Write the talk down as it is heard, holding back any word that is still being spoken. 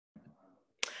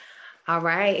All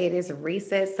right, it is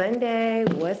Reset Sunday.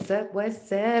 What's up?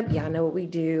 What's up? Y'all know what we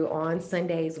do on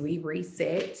Sundays, we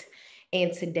reset.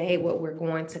 And today, what we're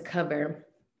going to cover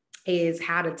is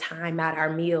how to time out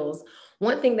our meals.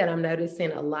 One thing that I'm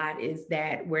noticing a lot is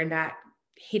that we're not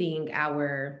hitting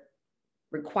our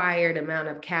required amount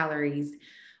of calories,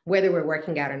 whether we're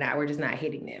working out or not. We're just not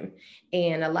hitting them.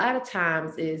 And a lot of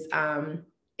times is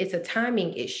it's a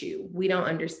timing issue. We don't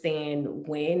understand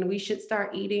when we should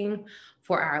start eating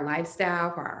for our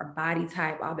lifestyle, for our body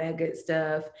type, all that good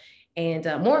stuff. And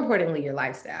more importantly, your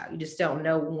lifestyle. You just don't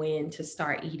know when to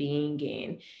start eating,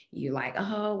 and you're like,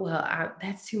 oh, well,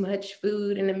 that's too much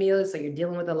food in a meal. So you're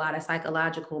dealing with a lot of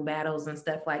psychological battles and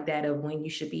stuff like that of when you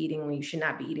should be eating, when you should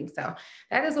not be eating. So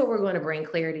that is what we're going to bring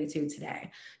clarity to today.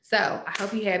 So I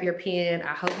hope you have your pen.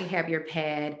 I hope you have your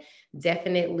pad.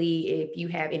 Definitely, if you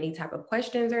have any type of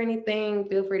questions or anything,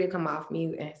 feel free to come off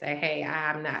mute and say, hey,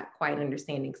 I'm not quite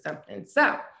understanding something.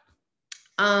 So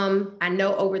I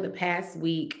know over the past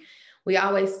week, we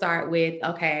always start with,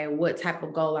 okay, what type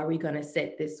of goal are we going to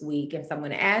set this week? And so I'm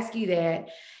going to ask you that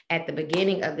at the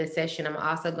beginning of the session. I'm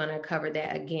also going to cover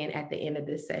that again at the end of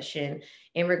this session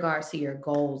in regards to your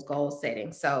goals, goal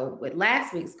setting. So with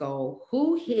last week's goal,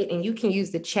 who hit, and you can use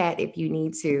the chat if you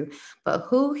need to, but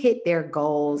who hit their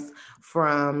goals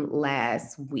from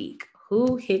last week?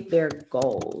 Who hit their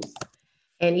goals?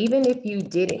 And even if you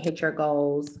didn't hit your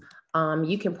goals,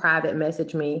 you can private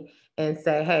message me and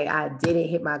say, hey, I didn't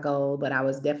hit my goal, but I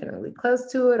was definitely close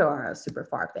to it or super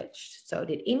far fetched. So,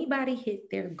 did anybody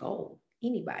hit their goal?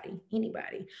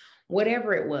 Anybody,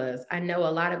 whatever it was. I know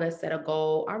a lot of us set a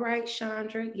goal. All right,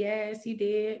 Chandra, yes, you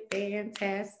did.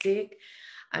 Fantastic.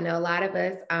 I know a lot of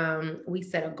us, we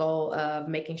set a goal of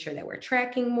making sure that we're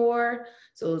tracking more.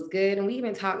 So it was good. And we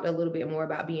even talked a little bit more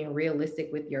about being realistic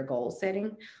with your goal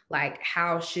setting. Like,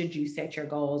 how should you set your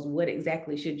goals? What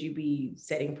exactly should you be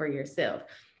setting for yourself?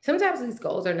 Sometimes these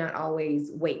goals are not always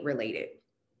weight related,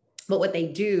 but what they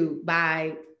do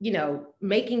by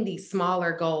making these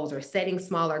smaller goals or setting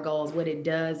smaller goals, what it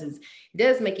does is it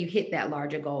does make you hit that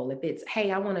larger goal. If it's,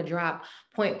 hey, I want to drop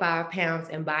 0.5 pounds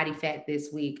in body fat this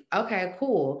week, okay,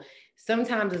 cool.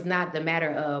 Sometimes it's not the matter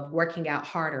of working out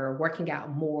harder or working out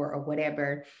more or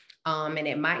whatever. And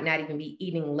it might not even be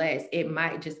eating less. It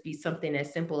might just be something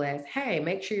as simple as, hey,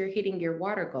 make sure you're hitting your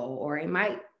water goal. Or it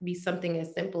might be something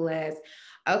as simple as,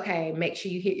 okay, make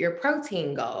sure you hit your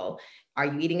protein goal. Are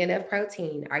you eating enough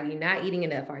protein? Are you not eating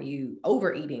enough? Are you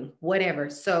overeating? Whatever.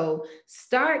 So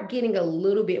start getting a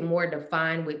little bit more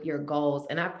defined with your goals.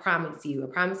 And I promise you,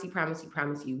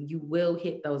 you will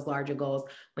hit those larger goals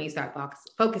when you start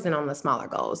focusing on the smaller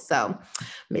goals. So,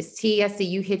 Miss T, I see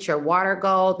you hit your water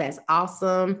goal. That's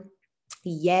awesome.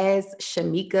 Yes,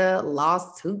 Shamika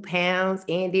lost 2 pounds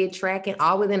and did tracking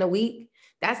all within a week.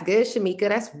 That's good, Shamika.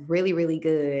 That's really, really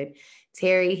good.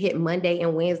 Terry hit Monday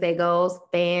and Wednesday goals.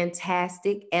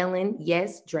 Fantastic. Ellen,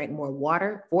 yes, drank more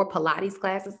water. 4 Pilates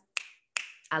classes.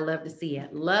 I love to see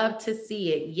it. Love to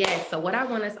see it. Yes. So, what I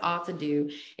want us all to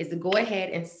do is to go ahead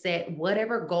and set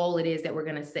whatever goal it is that we're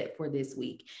going to set for this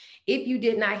week. If you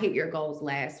did not hit your goals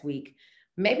last week,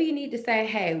 maybe you need to say,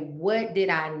 hey, what did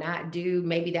I not do?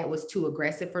 Maybe that was too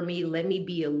aggressive for me. Let me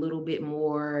be a little bit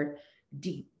more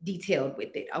detailed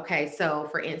with it. Okay. So,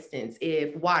 for instance,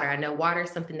 if water, I know water is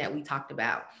something that we talked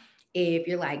about. If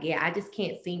you're like, yeah, I just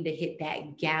can't seem to hit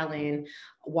that gallon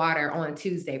water on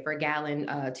Tuesday for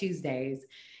gallon Tuesdays.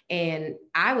 And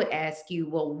I would ask you,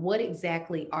 well, what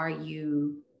are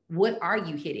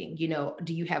you hitting?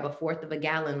 Do you have a fourth of a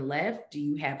gallon left? Do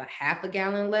you have a half a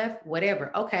gallon left?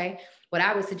 Whatever. Okay. What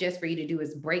I would suggest for you to do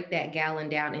is break that gallon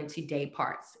down into day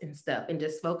parts and stuff and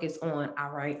just focus on, all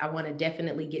right, I want to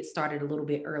definitely get started a little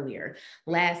bit earlier.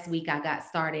 Last week, I got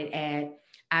started at,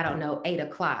 I don't know, 8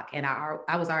 o'clock, and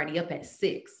I was already up at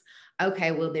 6.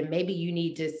 Okay, well, then maybe you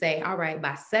need to say, all right,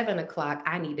 by 7 o'clock,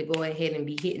 I need to go ahead and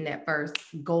be hitting that first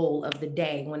goal of the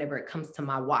day whenever it comes to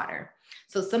my water.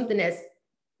 So something as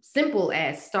simple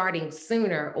as starting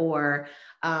sooner or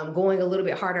going a little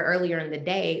bit harder earlier in the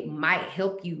day might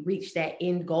help you reach that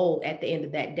end goal at the end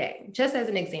of that day, just as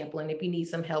an example. And if you need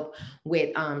some help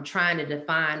with trying to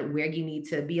define where you need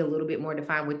to be a little bit more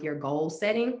defined with your goal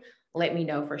setting, let me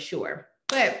know for sure.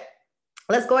 But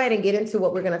let's go ahead and get into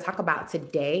what we're going to talk about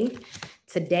today.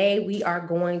 Today, we are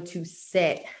going to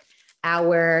set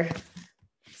our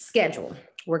schedule.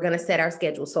 We're going to set our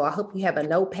schedule. So I hope you have a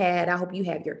notepad. I hope you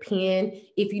have your pen.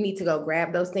 If you need to go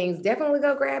grab those things, definitely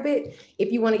go grab it.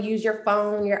 If you want to use your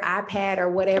phone, your iPad, or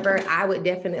whatever, I would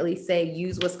definitely say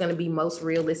use what's going to be most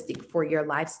realistic for your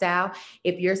lifestyle.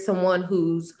 If you're someone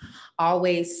who's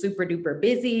always super duper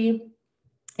busy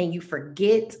and you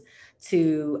forget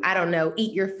to, I don't know,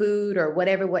 eat your food or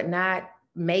whatever, whatnot,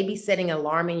 maybe setting an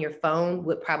alarm in your phone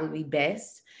would probably be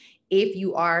best. If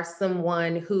you are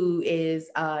someone who is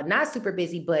not super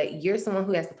busy, but you're someone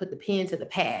who has to put the pen to the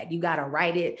pad, you got to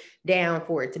write it down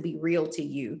for it to be real to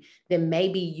you, then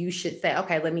maybe you should say,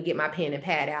 okay, let me get my pen and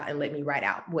pad out and let me write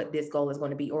out what this goal is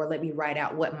going to be, or let me write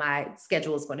out what my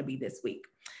schedule is going to be this week.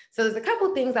 So there's a couple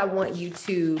of things I want you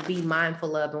to be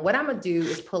mindful of. And what I'm going to do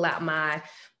is pull out my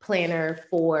planner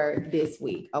for this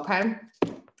week. Okay.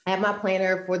 I have my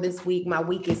planner for this week. My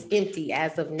week is empty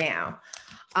as of now.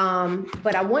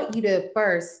 But I want you to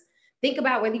first think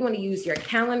about whether you want to use your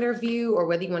calendar view or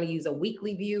whether you want to use a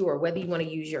weekly view or whether you want to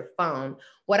use your phone.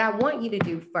 What I want you to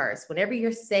do first, whenever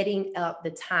you're setting up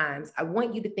the times, I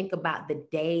want you to think about the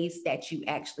days that you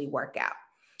actually work out.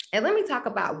 And let me talk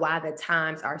about why the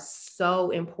times are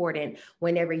so important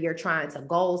whenever you're trying to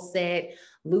goal set,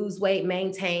 lose weight,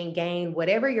 maintain, gain,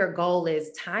 whatever your goal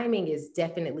is, timing is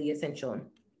definitely essential.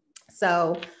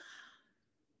 So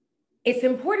it's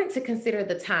important to consider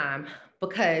the time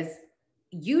because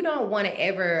you don't want to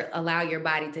ever allow your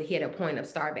body to hit a point of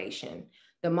starvation.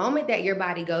 The moment that your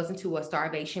body goes into a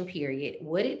starvation period,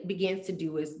 what it begins to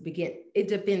do is it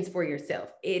defends for yourself.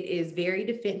 It is very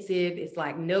defensive. It's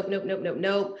like, nope, nope, nope, nope,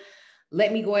 nope.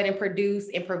 Let me go ahead and produce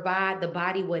and provide the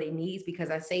body what it needs, because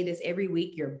I say this every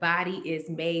week, your body is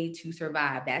made to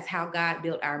survive. That's how God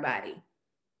built our body.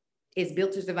 It's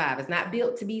built to survive. It's not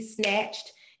built to be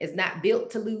snatched. It's not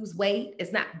built to lose weight.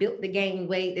 It's not built to gain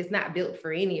weight. It's not built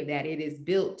for any of that. It is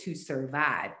built to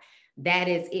survive. That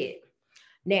is it.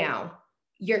 Now,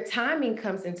 your timing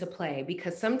comes into play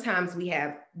because sometimes we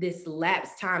have this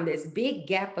lapse time, this big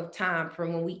gap of time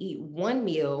from when we eat one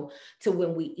meal to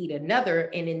when we eat another.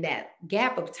 And in that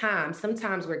gap of time,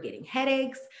 sometimes we're getting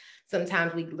headaches.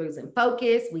 Sometimes we losing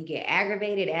focus, we get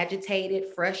aggravated,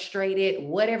 agitated, frustrated,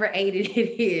 whatever aided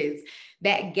it is.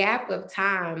 That gap of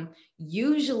time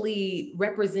usually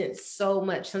represents so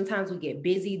much. Sometimes we get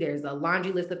busy. There's a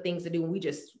laundry list of things to do and we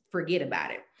just forget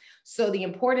about it. So the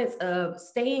importance of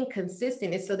staying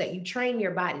consistent is so that you train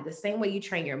your body the same way you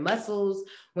train your muscles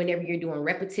whenever you're doing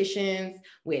repetitions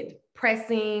with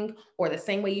pressing, or the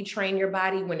same way you train your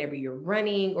body whenever you're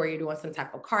running or you're doing some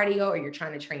type of cardio or you're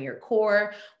trying to train your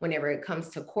core. Whenever it comes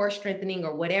to core strengthening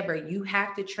or whatever, you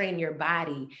have to train your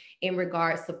body in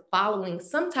regards to following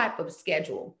some type of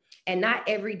schedule. And not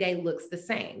every day looks the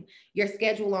same. Your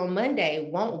schedule on Monday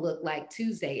won't look like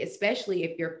Tuesday, especially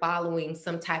if you're following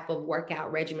some type of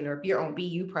workout regimen, or if you're on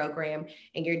BU program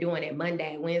and you're doing it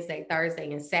Monday, Wednesday,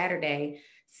 Thursday, and Saturday.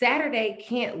 Saturday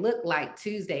can't look like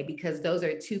Tuesday because those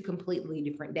are two completely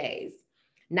different days.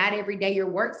 Not every day your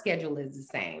work schedule is the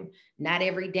same. Not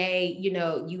every day,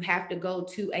 you have to go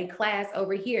to a class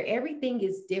over here. Everything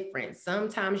is different.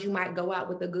 Sometimes you might go out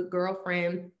with a good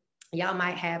girlfriend. Y'all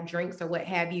might have drinks or what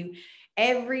have you.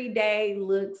 Every day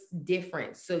looks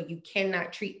different. So you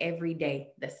cannot treat every day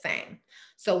the same.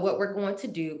 So what we're going to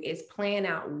do is plan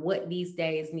out what these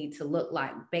days need to look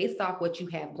like based off what you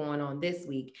have going on this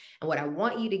week. And what I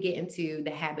want you to get into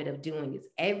the habit of doing is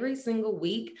every single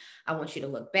week, I want you to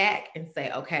look back and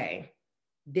say, okay,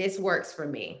 this works for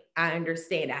me. I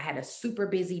understand I had a super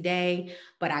busy day,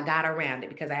 but I got around it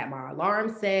because I had my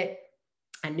alarm set.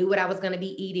 I knew what I was going to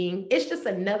be eating. It's just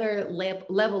another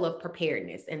level of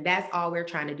preparedness. And that's all we're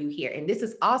trying to do here. And this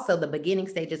is also the beginning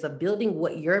stages of building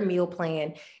what your meal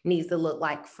plan needs to look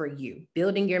like for you,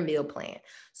 building your meal plan.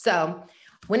 So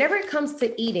whenever it comes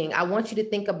to eating, I want you to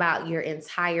think about your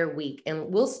entire week,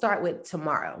 and we'll start with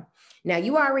tomorrow. Now,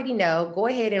 you already know, go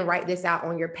ahead and write this out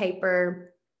on your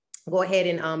paper. Go ahead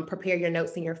and prepare your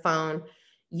notes in your phone.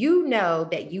 You know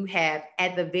that you have,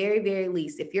 at the very, very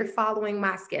least, if you're following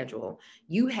my schedule,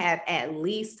 you have at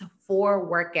least 4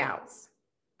 workouts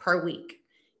per week.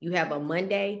 You have a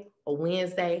Monday, a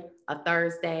Wednesday, a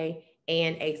Thursday,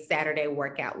 and a Saturday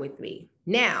workout with me.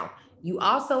 Now, you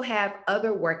also have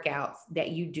other workouts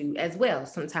that you do as well.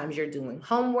 Sometimes you're doing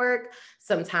homework.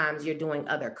 Sometimes you're doing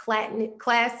other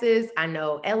classes. I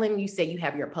know, Ellen, you say you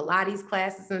have your Pilates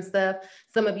classes and stuff.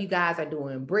 Some of you guys are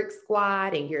doing brick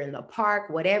squat and you're in the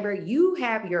park, whatever. You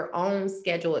have your own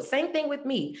schedule. Same thing with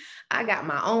me. I got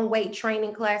my own weight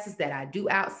training classes that I do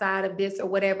outside of this or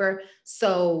whatever.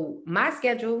 So my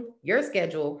schedule, your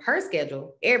schedule, her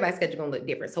schedule, everybody's schedule gonna look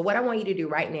different. So what I want you to do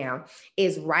right now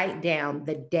is write down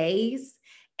the days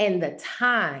and the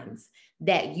times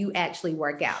that you actually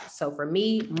work out. So for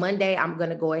me, Monday, I'm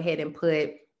going to go ahead and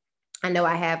put, I know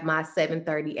I have my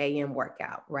 7:30 a.m.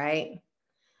 workout, right?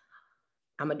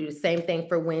 I'm going to do the same thing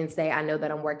for Wednesday. I know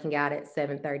that I'm working out at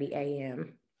 7:30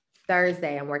 a.m.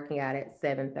 Thursday, I'm working out at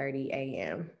 7:30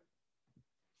 a.m.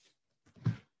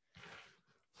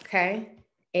 Okay.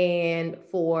 And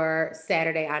for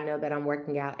Saturday, I know that I'm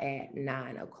working out at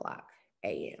 9 o'clock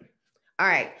a.m. All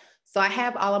right. So I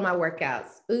have all of my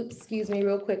workouts. Oops, excuse me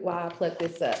real quick while I plug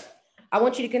this up. I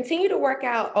want you to continue to work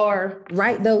out or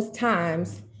write those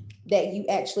times that you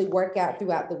actually work out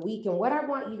throughout the week. And what I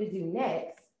want you to do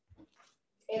next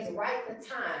is write the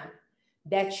time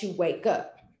that you wake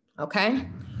up, okay?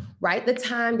 Write the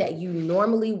time that you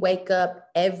normally wake up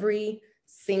every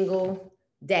single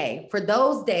day. For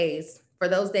those days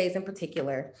in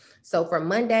particular. So for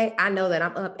Monday, I know that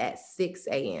I'm up at 6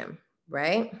 a.m.,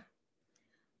 right?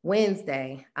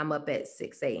 Wednesday, I'm up at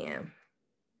 6 a.m.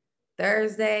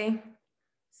 Thursday,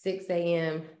 6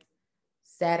 a.m.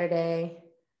 Saturday,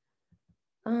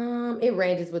 it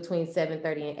ranges between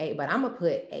 7:30 and 8, but I'm gonna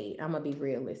put 8. I'm gonna be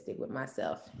realistic with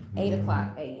myself. 8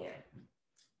 o'clock a.m.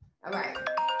 All right.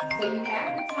 So you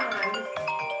have the times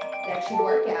that you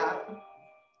work out,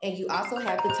 and you also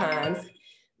have the times.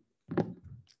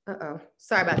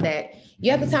 Sorry about that. You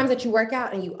have the times that you work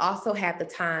out, and you also have the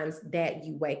times that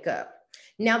you wake up.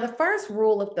 Now, the first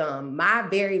rule of thumb, my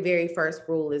very, very first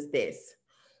rule is this.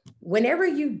 Whenever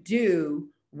you do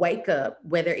wake up,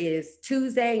 whether it is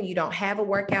Tuesday and you don't have a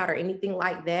workout or anything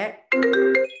like that,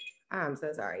 I'm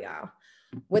so sorry, y'all.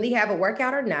 Whether you have a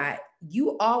workout or not,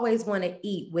 you always want to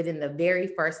eat within the very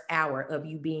first hour of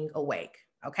you being awake,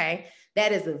 okay?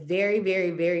 That is the very,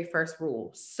 very, very first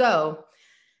rule. So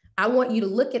I want you to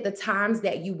look at the times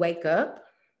that you wake up,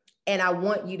 and I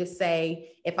want you to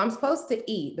say, if I'm supposed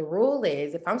to eat, the rule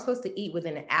is, if I'm supposed to eat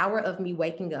within an hour of me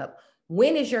waking up,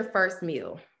 when is your first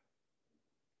meal?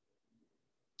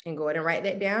 And go ahead and write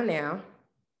that down now.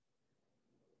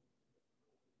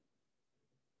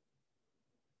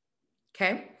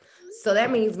 Okay, so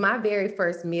that means my very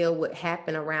first meal would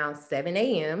happen around 7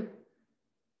 a.m.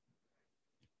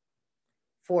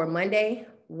 for Monday,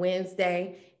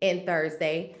 Wednesday, and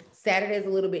Thursday. Saturday is a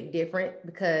little bit different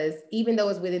because even though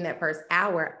it's within that first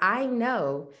hour, I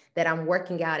know that I'm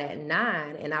working out at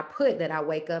 9 and I put that I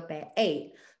wake up at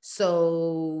 8.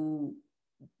 So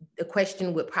the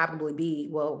question would probably be,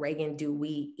 well, Reagan, do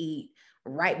we eat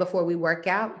right before we work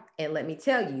out? And let me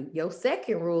tell you, your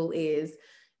second rule is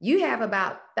you have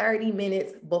about 30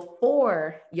 minutes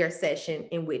before your session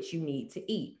in which you need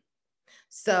to eat.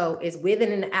 So it's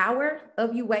within an hour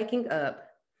of you waking up,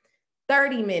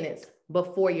 30 minutes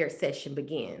before your session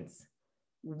begins.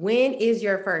 When is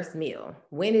your first meal?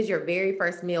 When is your very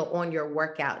first meal on your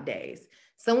workout days?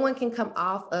 Someone can come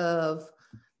off of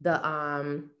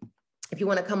the, if you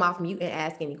want to come off mute and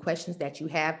ask any questions that you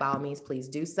have, by all means, please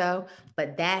do so.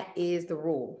 But that is the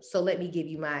rule. So let me give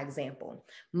you my example.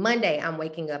 Monday, I'm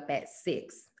waking up at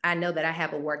 6. I know that I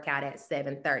have a workout at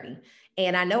 7:30.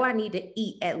 And I know I need to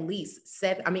eat at least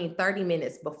 30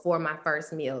 minutes before my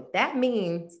first meal. That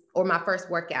means, or my first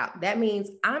workout, that means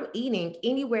I'm eating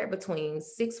anywhere between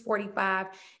 6:45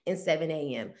 and 7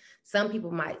 a.m. Some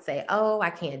people might say, oh, I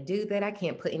can't do that. I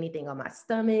can't put anything on my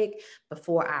stomach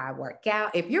before I work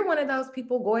out. If you're one of those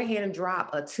people, go ahead and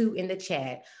drop a 2 in the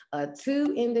chat. A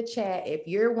 2 in the chat. If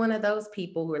you're one of those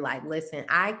people who are like, listen,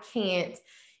 I can't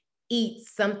eat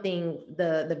something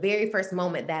the very first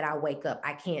moment that I wake up.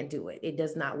 I can't do it. It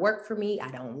does not work for me. I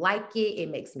don't like it. It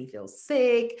makes me feel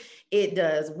sick. It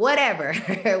does whatever,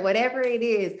 whatever it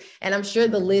is. And I'm sure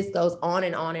the list goes on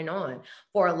and on and on.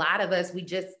 For a lot of us, we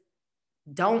just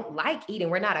don't like eating.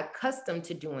 We're not accustomed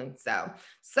to doing so.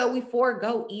 So we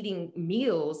forego eating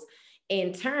meals.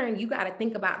 In turn, you got to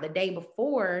think about the day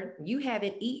before. You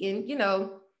haven't eaten,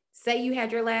 say you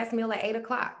had your last meal at 8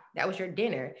 o'clock. That was your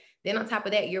dinner. Then on top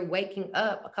of that, you're waking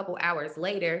up a couple hours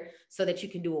later so that you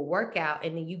can do a workout.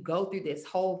 And then you go through this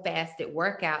whole fasted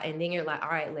workout. And then you're like, all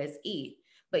right, let's eat.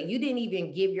 But you didn't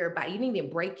even give your body, you didn't even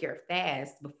break your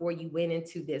fast before you went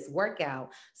into this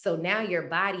workout. So now your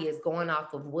body is going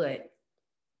off of what?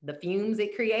 The fumes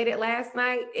it created last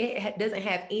night. It doesn't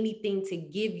have anything to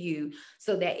give you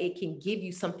so that it can give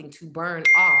you something to burn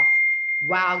off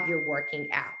while you're working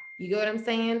out. You get what I'm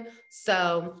saying?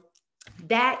 So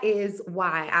that is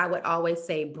why I would always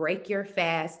say break your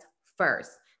fast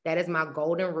first. That is my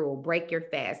golden rule. Break your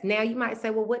fast. Now you might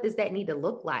say, well, what does that need to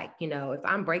look like? If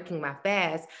I'm breaking my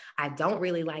fast, I don't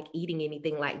really like eating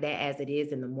anything like that as it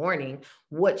is in the morning.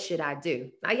 What should I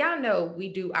do? Now, y'all know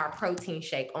we do our protein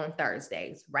shake on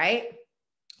Thursdays, right?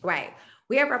 Right.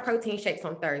 We have our protein shakes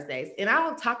on Thursdays, and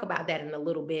I'll talk about that in a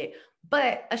little bit.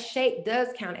 But a shake does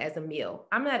count as a meal.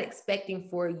 I'm not expecting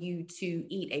for you to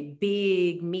eat a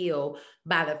big meal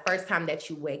by the first time that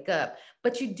you wake up,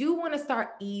 but you do want to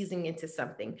start easing into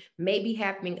something. Maybe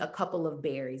having a couple of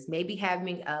berries, maybe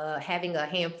having a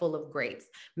handful of grapes,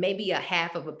 maybe a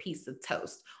half of a piece of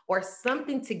toast, or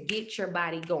something to get your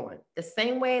body going. The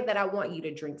same way that I want you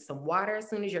to drink some water as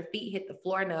soon as your feet hit the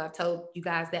floor. I know I've told you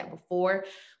guys that before.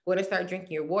 When to start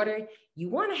drinking your water, you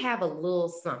want to have a little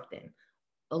something,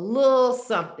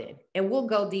 and we'll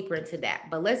go deeper into that.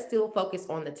 But let's still focus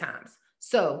on the times.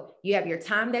 So you have your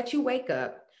time that you wake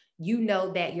up. You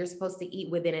know that you're supposed to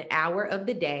eat within an hour of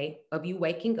the day of you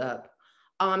waking up.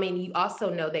 And you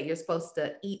also know that you're supposed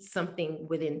to eat something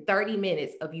within 30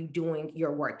 minutes of you doing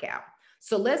your workout.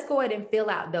 So let's go ahead and fill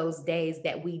out those days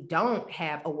that we don't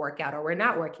have a workout or we're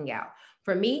not working out.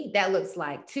 For me, that looks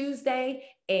like Tuesday,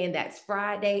 and that's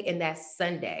Friday, and that's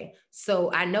Sunday.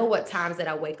 So I know what times that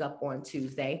I wake up on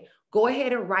Tuesday. Go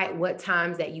ahead and write what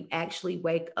times that you actually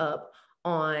wake up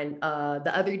on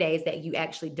the other days that you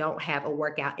actually don't have a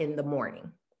workout in the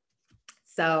morning.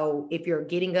 So if you're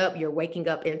getting up, you're waking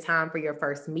up in time for your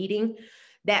first meeting,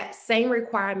 that same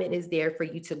requirement is there for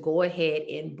you to go ahead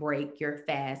and break your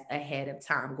fast ahead of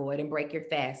time. Go ahead and break your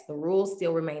fast. The rules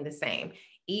still remain the same.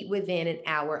 Eat within an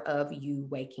hour of you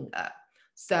waking up.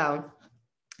 So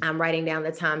I'm writing down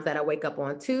the times that I wake up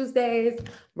on Tuesdays,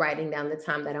 writing down the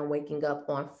time that I'm waking up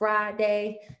on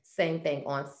Friday, same thing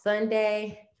on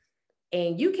Sunday.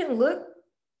 And you can look,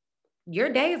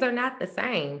 your days are not the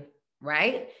same,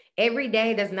 right? Every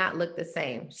day does not look the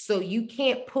same. So you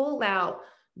can't pull out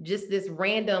just this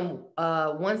random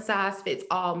one size fits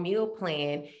all meal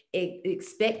plan,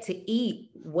 expect to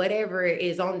eat whatever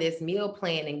is on this meal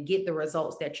plan and get the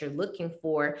results that you're looking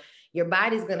for. Your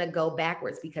body's going to go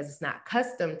backwards because it's not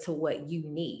accustomed to what you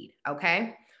need.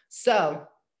 Okay. So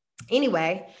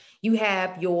anyway, you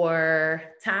have your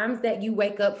times that you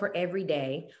wake up for every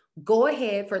day. Go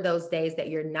ahead for those days that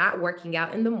you're not working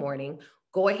out in the morning.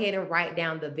 Go ahead and write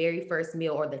down the very first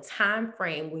meal or the time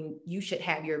frame when you should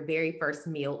have your very first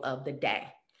meal of the day.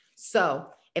 So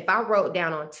if I wrote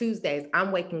down on Tuesdays,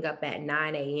 I'm waking up at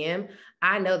 9 a.m.,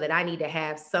 I know that I need to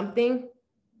have something.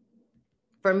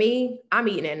 For me, I'm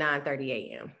eating at 9:30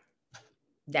 a.m.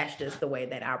 That's just the way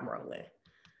that I'm rolling.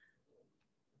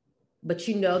 But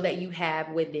you know that you have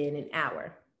within an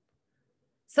hour.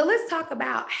 So let's talk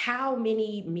about how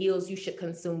many meals you should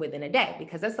consume within a day,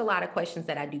 because that's a lot of questions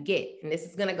that I do get. And this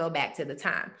is going to go back to the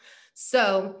time.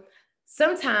 So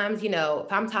sometimes,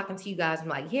 if I'm talking to you guys, I'm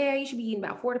like, yeah, you should be eating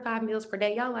about 4 to 5 meals per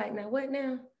day. Y'all like, now what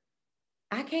now?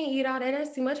 I can't eat all that.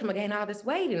 That's too much. I'm gonna gain all this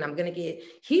weight and I'm gonna get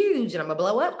huge and I'm gonna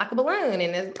blow up like a balloon.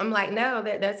 And I'm like, no,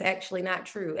 that's actually not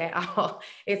true at all.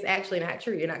 It's actually not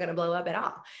true. You're not gonna blow up at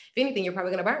all. If anything, you're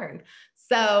probably gonna burn.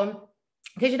 So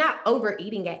because you're not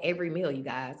overeating at every meal, you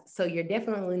guys. So you're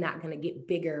definitely not going to get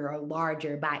bigger or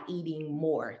larger by eating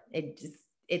more.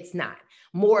 It's not.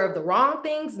 More of the wrong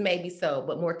things, maybe so,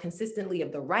 but more consistently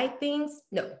of the right things,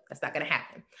 no, that's not going to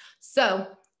happen. So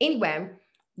anyway,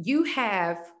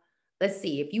 let's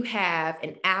see, if you have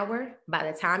an hour by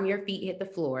the time your feet hit the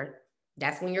floor,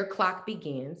 that's when your clock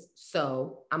begins.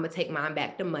 So I'm going to take mine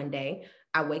back to Monday.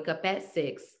 I wake up at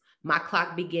 6. My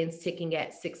clock begins ticking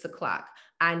at 6 o'clock.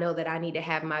 I know that I need to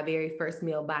have my very first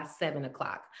meal by 7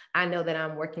 o'clock. I know that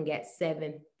I'm working at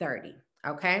 7:30.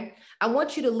 Okay. I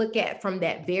want you to look at from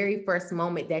that very first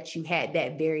moment that you had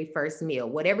that very first meal,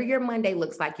 whatever your Monday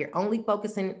looks like, you're only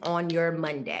focusing on your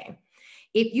Monday.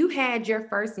 If you had your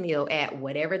first meal at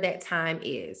whatever that time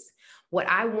is, what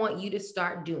I want you to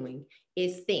start doing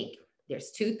is think.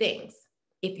 There's 2 things.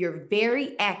 If you're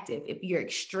very active, if you're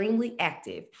extremely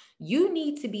active, you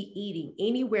need to be eating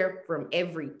anywhere from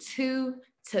every 2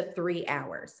 to 3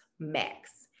 hours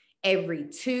max. Every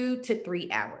 2 to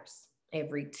 3 hours.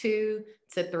 Every 2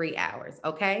 to 3 hours.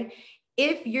 Okay.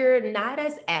 If you're not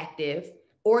as active,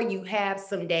 or you have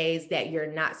some days that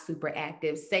you're not super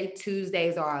active, say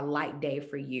Tuesdays are a light day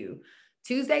for you.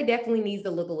 Tuesday definitely needs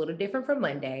to look a little different from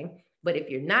Monday. But if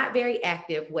you're not very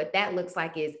active, what that looks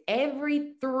like is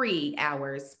every 3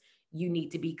 hours, you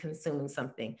need to be consuming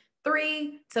something.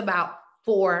 3 to about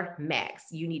 4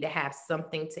 max. You need to have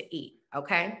something to eat.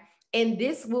 Okay. And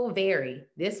this will vary.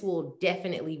 This will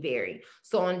definitely vary.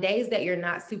 So on days that you're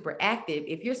not super active,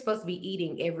 if you're supposed to be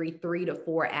eating every 3 to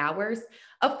 4 hours,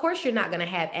 of course, you're not going to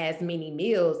have as many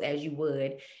meals as you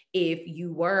would if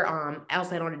you were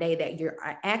outside on a day that you're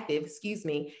active,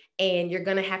 and you're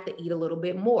going to have to eat a little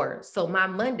bit more. So my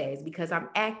Mondays, because I'm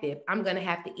active, I'm going to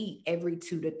have to eat every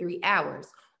 2 to 3 hours.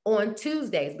 On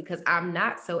Tuesdays, because I'm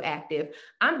not so active,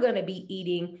 I'm going to be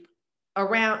eating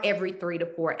around every 3 to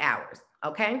 4 hours.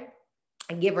 Okay.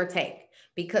 give or take,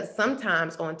 because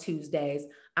sometimes on Tuesdays,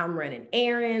 I'm running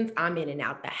errands, I'm in and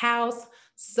out the house.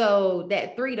 So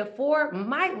that 3 to 4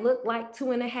 might look like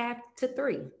 2.5 to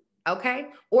 3. Okay.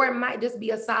 Or it might just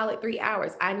be a solid 3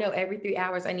 hours. I know every 3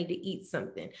 hours I need to eat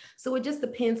something. So it just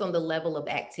depends on the level of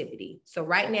activity. So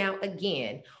right now,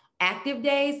 again, active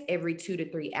days every 2 to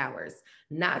 3 hours,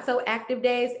 not so active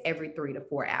days every 3 to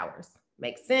 4 hours.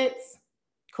 Make sense?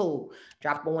 Cool.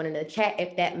 Drop a 1 in the chat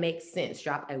if that makes sense.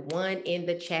 Drop a 1 in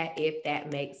the chat if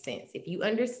that makes sense. If you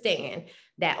understand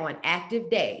that on active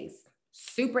days,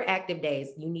 super active days,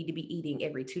 you need to be eating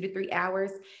every 2 to 3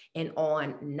 hours. And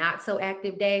on not so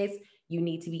active days, you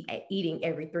need to be eating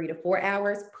every 3 to 4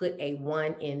 hours. Put a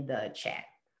 1 in the chat.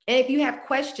 And if you have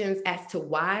questions as to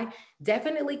why,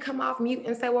 definitely come off mute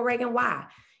and say, well, Reagan, why?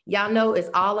 Y'all know it's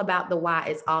all about the why.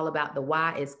 It's all about the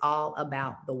why. It's all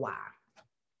about the why.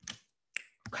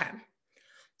 Okay,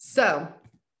 so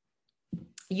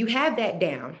you have that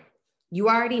down. You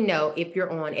already know if you're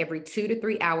on every 2 to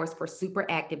 3 hours for super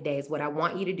active days. What I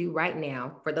want you to do right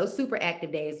now for those super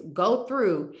active days, go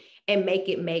through and make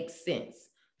it make sense.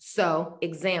 So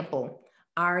example,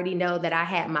 I already know that I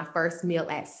had my first meal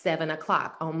at 7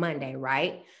 o'clock on Monday,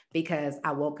 right? Because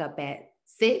I woke up at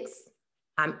 6,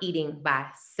 I'm eating by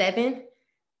 7.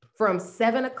 From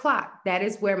 7 o'clock, that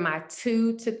is where my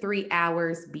 2 to 3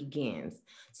 hours begins.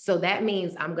 So that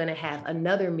means I'm going to have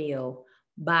another meal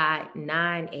by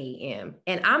 9 a.m.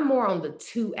 And I'm more on the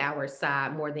 2-hour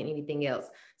side more than anything else.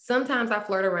 Sometimes I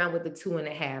flirt around with the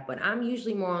 2.5, but I'm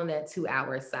usually more on that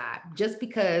 2-hour side just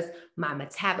because my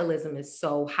metabolism is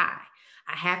so high.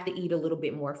 I have to eat a little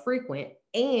bit more frequent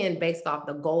and based off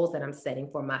the goals that I'm setting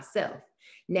for myself.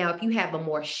 Now, if you have a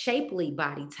more shapely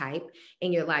body type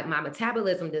and you're like, my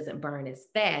metabolism doesn't burn as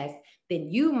fast, then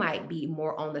you might be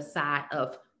more on the side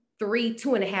of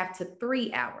 2.5 to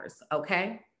 3 hours,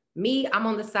 okay? Me, I'm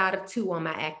on the side of 2 on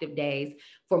my active days.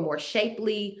 For more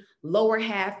shapely, lower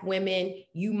half women,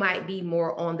 you might be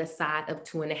more on the side of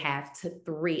 2.5 to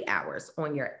 3 hours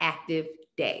on your active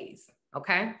days,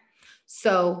 okay?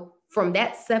 So from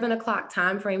that 7 o'clock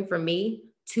time frame for me,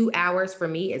 2 hours for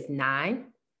me is 9.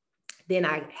 Then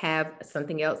I have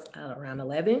something else around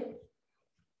 11.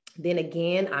 Then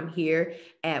again, I'm here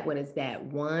at, what is that?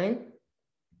 1,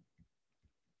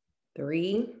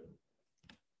 3,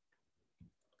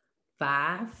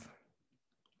 5,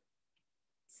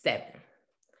 7.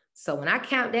 So when I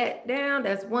count that down,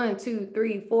 that's 1, 2,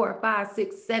 3, 4, 5,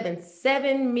 6, 7,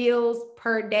 7 meals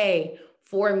per day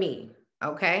for me,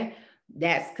 okay?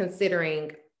 That's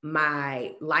considering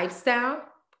my lifestyle,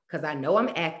 because I know I'm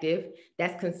active.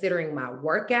 That's considering my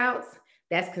workouts.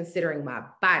 That's considering my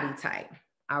body type,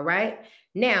 all right?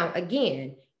 Now,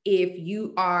 again, if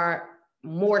you are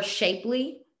more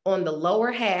shapely on the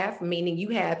lower half, meaning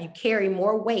you carry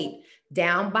more weight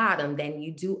down bottom than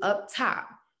you do up top,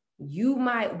 you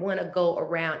might want to go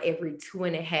around every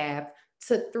 2.5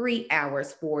 to 3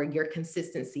 hours for your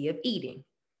consistency of eating.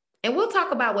 And we'll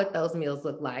talk about what those meals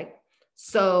look like.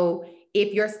 So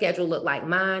if your schedule looked like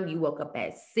mine, you woke up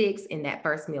at 6 and that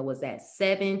first meal was at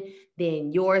 7,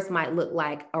 then yours might look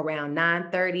like around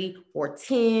 9:30 or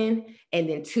 10, and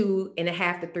then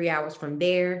 2.5 to 3 hours from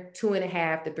there,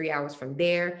 2.5 to 3 hours from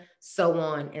there, so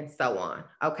on and so on,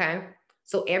 okay?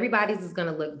 So everybody's is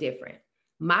gonna look different.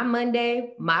 My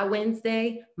Monday, my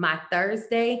Wednesday, my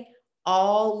Thursday,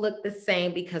 all look the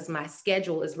same because my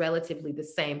schedule is relatively the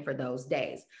same for those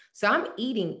days. So I'm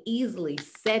eating easily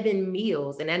 7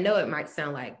 meals. And I know it might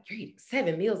sound like you're eating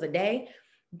 7 meals a day,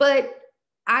 but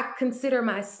I consider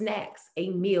my snacks a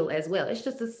meal as well. It's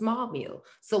just a small meal.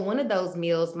 So one of those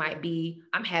meals might be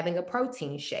I'm having a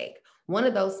protein shake. One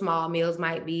of those small meals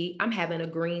might be I'm having a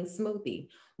green smoothie.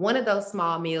 One of those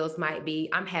small meals might be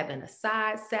I'm having a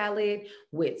side salad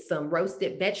with some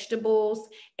roasted vegetables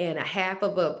and a half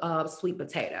of a sweet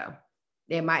potato.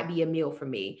 That might be a meal for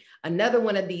me. Another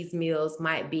one of these meals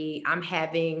might be I'm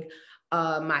having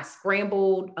my egg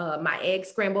scrambled,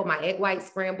 my egg white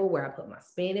scramble, where I put my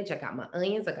spinach, I got my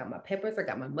onions, I got my peppers, I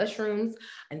got my mushrooms.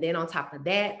 And then on top of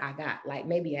that, I got like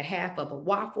maybe a half of a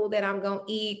waffle that I'm going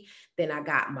to eat. Then I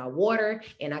got my water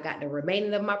and I got the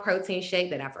remaining of my protein shake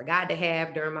that I forgot to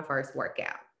have during my first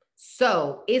workout.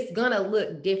 So it's going to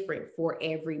look different for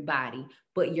everybody,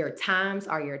 but your times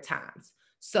are your times.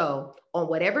 So on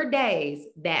whatever days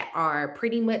that are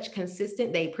pretty much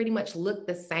consistent, they pretty much look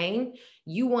the same,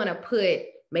 you want to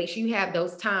make sure you have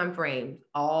those time frames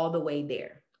all the way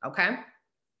there, okay?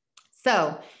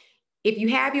 So if you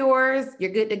have yours,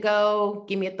 you're good to go.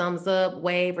 Give me a thumbs up,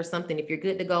 wave or something. If you're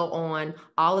good to go on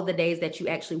all of the days that you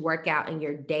actually work out and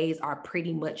your days are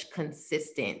pretty much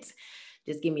consistent,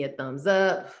 just give me a thumbs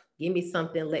up. Give me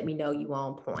something. Let me know you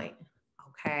on point.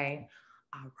 Okay.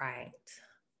 All right.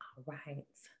 All right.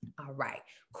 All right.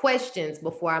 Questions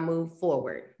before I move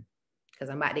forward, because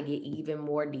I'm about to get even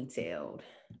more detailed.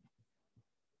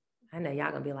 I know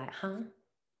y'all gonna be like, huh?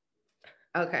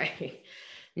 Okay.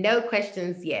 No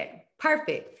questions yet.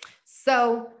 Perfect.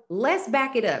 So let's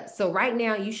back it up. So right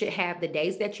now you should have the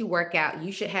days that you work out.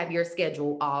 You should have your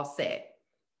schedule all set.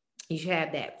 You should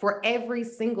have that for every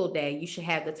single day. You should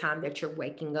have the time that you're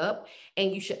waking up,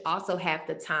 and you should also have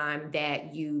the time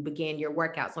that you begin your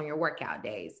workouts on your workout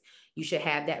days. You should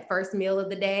have that first meal of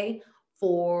the day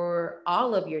for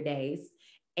all of your days.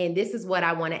 And this is what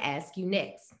I want to ask you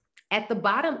next. At the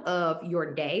bottom of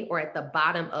your day or at the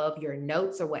bottom of your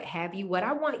notes or what have you, what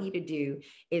I want you to do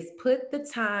is put the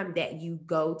time that you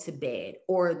go to bed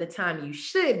or the time you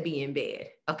should be in bed.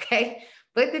 Okay.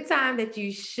 Put the time that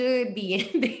you should be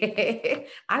in bed.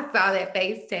 I saw that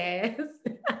face, Taz.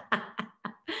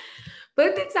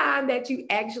 Put the time that you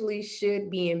actually should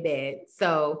be in bed.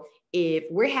 So if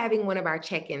we're having one of our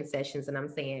check-in sessions and I'm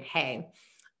saying, hey,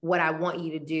 what I want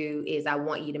you to do is I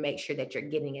want you to make sure that you're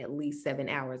getting at least 7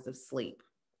 hours of sleep.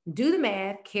 Do the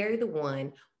math, carry the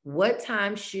one. What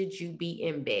time should you be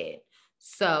in bed?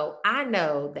 So I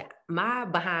know that my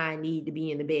behind need to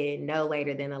be in the bed no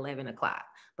later than 11 o'clock.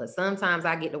 But sometimes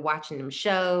I get to watching them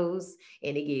shows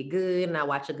and it get good and I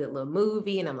watch a good little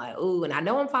movie and I'm like, ooh, and I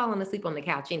know I'm falling asleep on the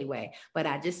couch anyway, but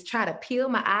I just try to peel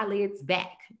my eyelids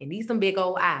back and these some big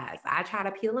old eyes. I try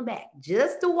to peel them back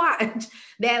just to watch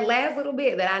that last little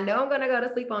bit that I know I'm going to go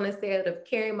to sleep on instead of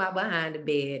carrying my behind to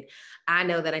bed. I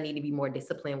know that I need to be more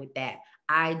disciplined with that.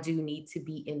 I do need to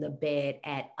be in the bed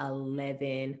at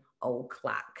 11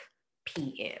 o'clock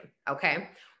p.m. Okay.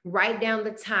 Write down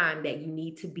the time that you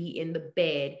need to be in the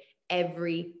bed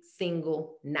every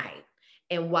single night.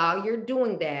 And while you're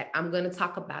doing that, I'm going to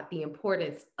talk about the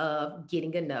importance of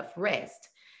getting enough rest.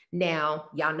 Now,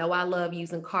 y'all know I love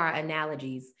using car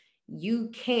analogies.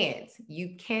 You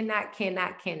cannot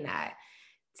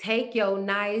take your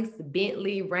nice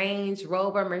Bentley, Range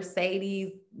Rover,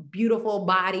 Mercedes, beautiful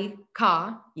body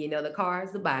car. You know, the car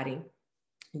is the body.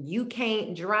 You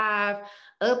can't drive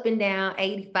up and down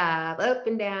 85, up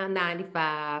and down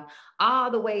 95, all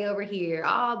the way over here,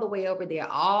 all the way over there,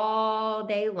 all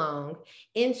day long.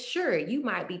 And sure, you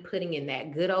might be putting in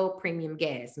that good old premium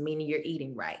gas, meaning you're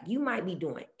eating right. You might be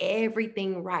doing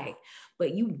everything right,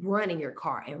 but you running your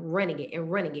car and running it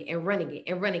and running it and running it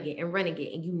and running it and running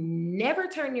it, and you never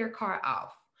turn your car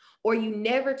off, or you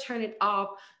never turn it off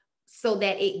so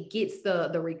that it gets the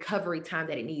recovery time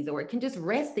that it needs, or it can just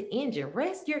rest the engine,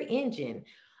 rest your engine.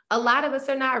 A lot of us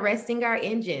are not resting our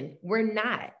engine. We're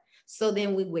not. So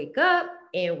then we wake up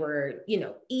and we're,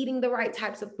 eating the right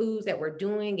types of foods that we're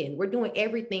doing, and we're doing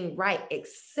everything right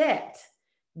except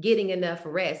getting enough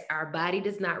rest. Our body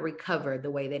does not recover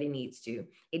the way that it needs to.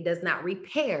 It does not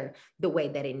repair the way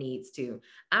that it needs to.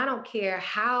 I don't care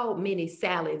how many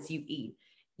salads you eat.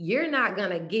 You're not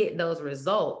going to get those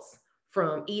results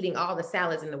from eating all the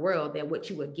salads in the world than what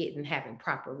you would get in having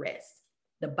proper rest.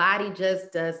 The body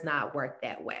just does not work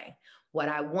that way. What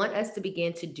I want us to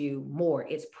begin to do more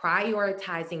is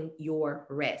prioritizing your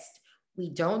rest. We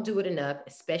don't do it enough,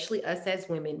 especially us as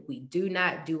women. We do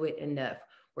not do it enough.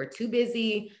 We're too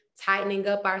busy tightening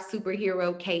up our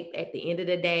superhero cape at the end of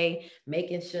the day,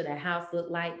 making sure the house look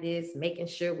like this, making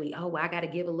sure I got to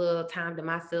give a little time to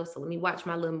myself. So let me watch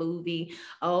my little movie.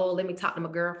 Oh, let me talk to my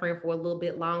girlfriend for a little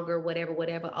bit longer,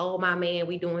 whatever. Oh, my man,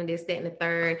 we doing this, that, and the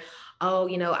third. Oh,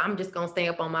 I'm just going to stay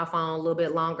up on my phone a little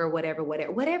bit longer,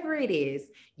 whatever it is,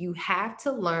 you have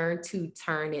to learn to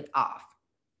turn it off.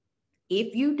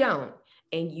 If you don't,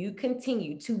 and you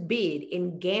continue to bid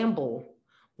and gamble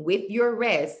with your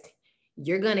rest,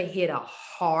 you're going to hit a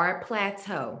hard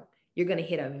plateau. You're going to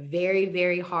hit a very,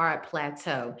 very hard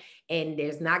plateau. And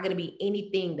there's not going to be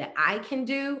anything that I can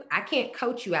do. I can't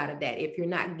coach you out of that if you're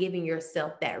not giving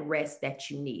yourself that rest that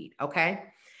you need. Okay.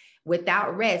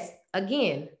 Without rest,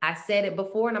 again, I said it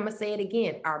before and I'm going to say it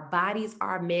again. Our bodies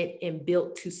are meant and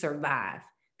built to survive.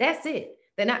 That's it.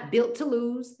 They're not built to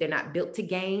lose. They're not built to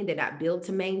gain. They're not built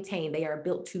to maintain. They are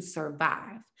built to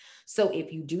survive. So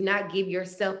if you do not give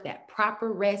yourself that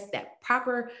proper rest, that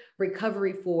proper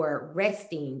recovery for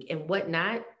resting and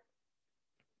whatnot,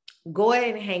 go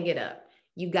ahead and hang it up.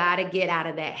 You got to get out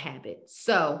of that habit.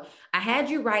 So I had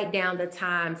you write down the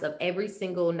times of every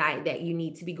single night that you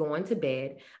need to be going to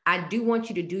bed. I do want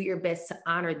you to do your best to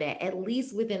honor that at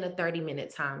least within a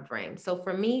 30-minute time frame. So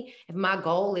for me, if my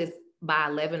goal is by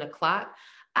 11 o'clock,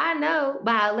 I know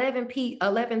by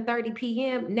 11:30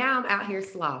 p.m., now I'm out here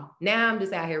slow. Now I'm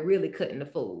just out here really cutting the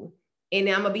fool. And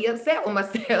I'm going to be upset with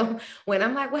myself when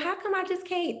I'm like, well, how come I just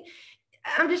can't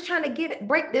I'm just trying to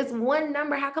break this one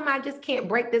number. How come I just can't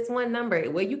break this one number?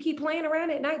 Well, you keep playing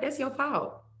around at night. That's your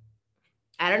fault.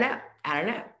 I don't know. I don't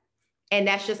know. And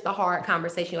that's just the hard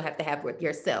conversation you'll have to have with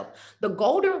yourself. The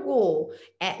golden rule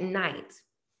at night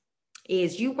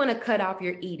is you want to cut off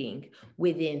your eating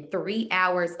within 3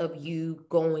 hours of you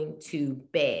going to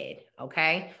bed.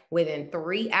 Okay. Within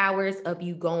 3 hours of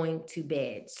you going to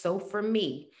bed. So for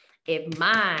me, if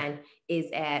mine is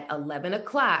at 11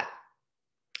 o'clock,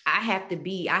 I have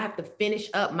to finish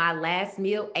up my last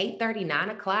meal, 8:30, 9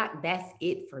 o'clock. That's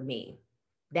it for me.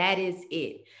 That is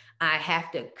it. I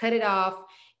have to cut it off.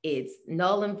 It's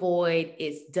null and void.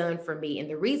 It's done for me. And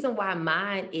the reason why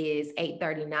mine is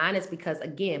 8:39 is because,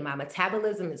 again, my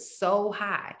metabolism is so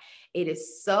high. It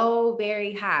is so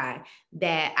very high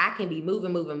that I can be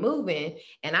moving,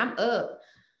 and I'm up.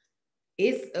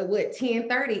 It's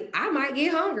 10:30. I might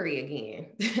get hungry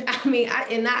again. I mean,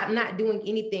 I'm not doing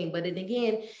anything, but then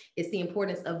again, it's the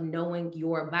importance of knowing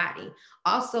your body,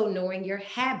 also knowing your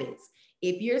habits.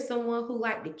 If you're someone who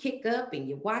like to kick up and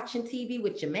you're watching TV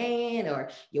with your man or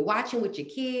you're watching with your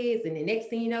kids, and the next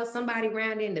thing you know, somebody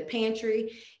around in the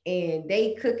pantry and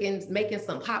they cooking, making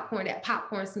some popcorn, that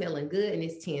popcorn smelling good, and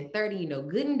it's 10:30, you know,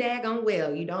 good and daggone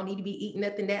well, you don't need to be eating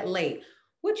nothing that late.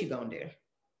 What you gonna do?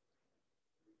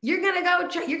 You're gonna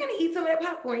you're gonna eat some of that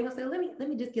popcorn. You're gonna say, let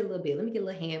me just get a little bit. Let me get a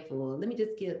little handful. Let me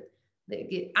just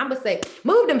I'm gonna say,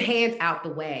 move them hands out the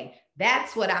way.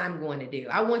 That's what I'm going to do.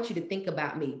 I want you to think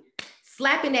about me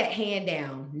slapping that hand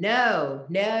down. No.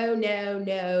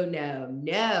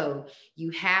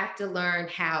 You have to learn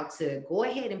how to go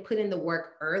ahead and put in the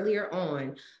work earlier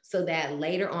on so that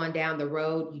later on down the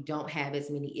road, you don't have as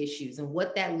many issues. And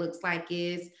what that looks like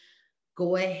is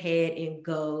go ahead and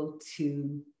go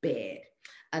to bed.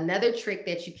 Another trick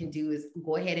that you can do is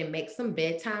go ahead and make some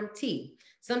bedtime tea,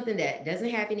 something that doesn't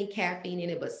have any caffeine in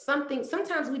it, but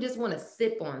sometimes we just want to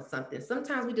sip on something.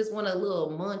 Sometimes we just want a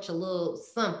little munch, a little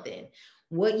something.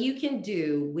 What you can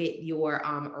do with your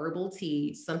herbal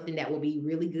tea, something that will be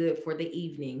really good for the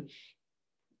evening,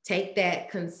 take that,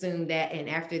 consume that, and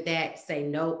after that, say,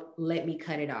 nope, let me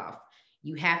cut it off.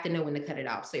 You have to know when to cut it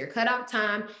off. So your cutoff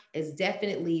time is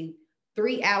definitely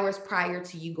 3 hours prior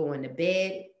to you going to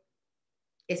bed.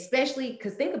 Especially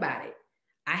because think about it.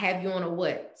 I have you on a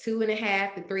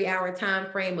 2.5 to 3 hour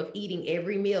time frame of eating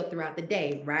every meal throughout the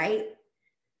day, right?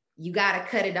 You got to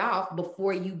cut it off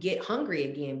before you get hungry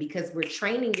again, because we're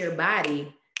training your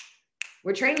body.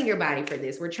 We're training your body for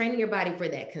this. We're training your body for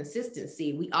that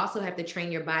consistency. We also have to train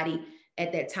your body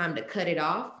at that time to cut it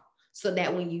off so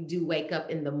that when you do wake up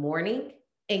in the morning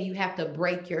and you have to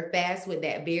break your fast with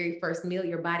that very first meal,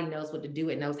 your body knows what to do.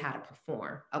 It knows how to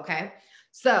perform. Okay.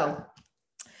 So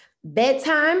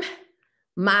bedtime,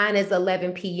 mine is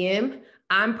 11 p.m.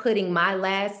 I'm putting my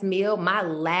last meal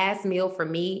for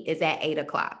me is at 8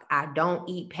 o'clock. I don't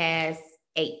eat past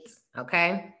 8,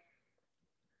 okay?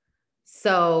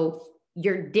 So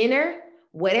your dinner,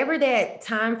 whatever that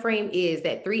time frame is,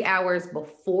 that 3 hours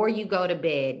before you go to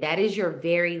bed, that is your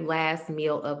very last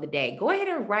meal of the day. Go ahead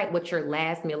and write what your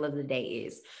last meal of the day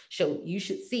is. So you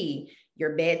should see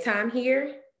your bedtime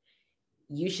here.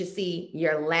 You should see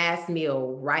your last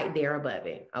meal right there above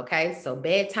it. Okay. So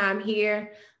bedtime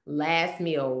here, last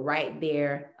meal right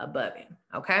there above it.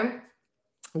 Okay.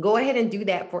 Go ahead and do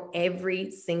that for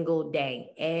every single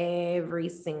day, every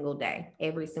single day.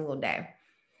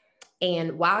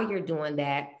 And while you're doing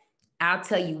that, I'll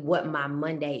tell you what my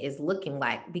Monday is looking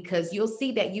like, because you'll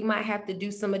see that you might have to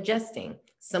do some adjusting.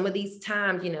 Some of these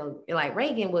times, you're like,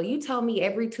 Reagan, well, you told me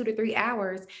every 2 to 3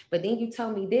 hours, but then you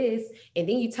told me this, and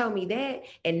then you told me that,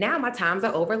 and now my times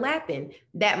are overlapping.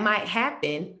 That might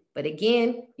happen, but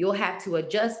again, you'll have to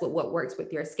adjust with what works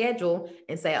with your schedule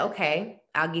and say, okay,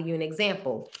 I'll give you an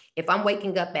example. If I'm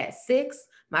waking up at 6,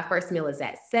 my first meal is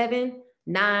at 7,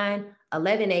 9,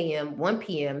 11 a.m., 1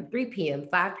 p.m., 3 p.m.,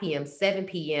 5 p.m., 7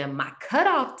 p.m. My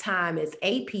cutoff time is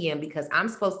 8 p.m. because I'm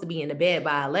supposed to be in the bed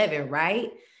by 11,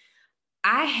 right?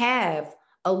 I have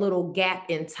a little gap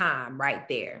in time right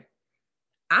there.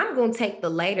 I'm going to take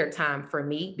the later time for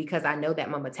me because I know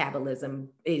that my metabolism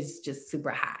is just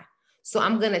super high. So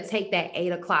I'm going to take that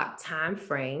 8 o'clock time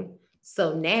frame.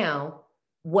 So now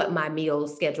what my meal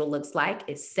schedule looks like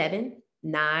is 7,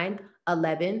 9,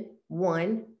 11,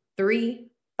 1,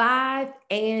 3, 5,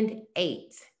 and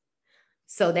 8.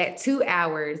 So that 2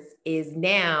 hours is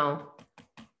now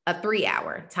a 3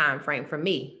 hour time frame for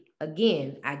me.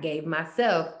 Again, I gave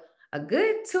myself a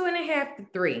good 2.5 to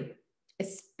 3,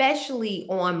 especially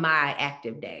on my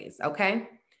active days, okay?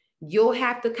 You'll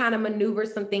have to kind of maneuver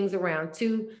some things around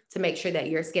too to make sure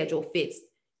that your schedule fits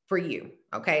for you,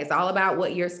 okay? It's all about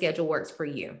what your schedule works for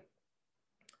you.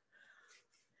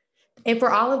 And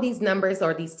for all of these numbers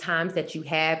or these times that you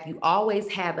always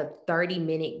have a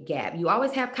 30-minute gap. You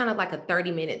always have kind of like a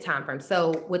 30-minute time frame.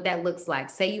 So what that looks like,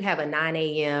 say you have a 9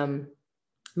 a.m.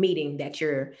 meeting that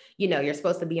you're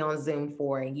supposed to be on Zoom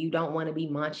for, and you don't want to be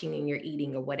munching and you're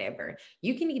eating or whatever.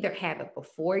 You can either have it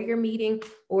before your meeting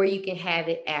or you can have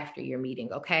it after your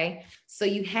meeting. Okay. So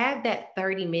you have that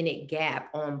 30-minute gap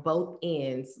on both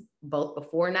ends, both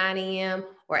before 9 a.m.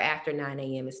 or after 9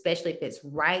 a.m., especially if it's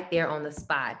right there on the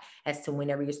spot as to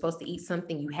whenever you're supposed to eat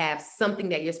something, you have something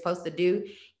that you're supposed to do,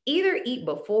 either eat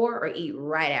before or eat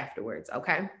right afterwards.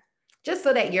 Okay. Just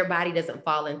so that your body doesn't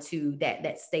fall into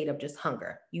that state of just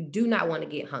hunger. You do not want to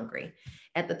get hungry.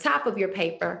 At the top of your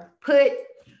paper, put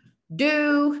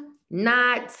do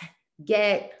not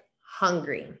get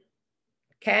hungry.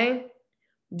 Okay?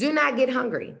 Do not get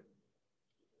hungry.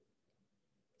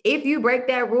 If you break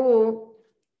that rule,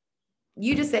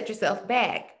 you just set yourself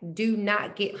back. Do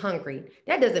not get hungry.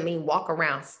 That doesn't mean walk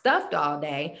around stuffed all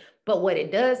day, but what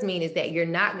it does mean is that you're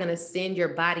not going to send your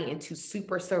body into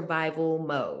super survival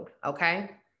mode,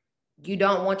 okay? You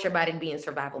don't want your body to be in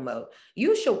survival mode.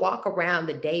 You should walk around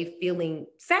the day feeling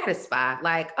satisfied.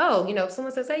 Like, oh, if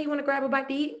someone says, hey, you want to grab a bite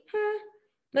to eat?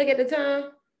 Look at the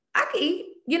time. I can eat,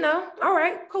 all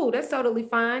right, cool. That's totally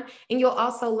fine. And you'll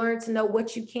also learn to know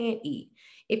what you can't eat.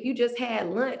 If you just had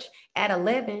lunch at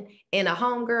 11 and a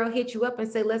homegirl hit you up and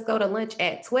say, let's go to lunch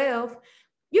at 12,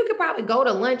 you could probably go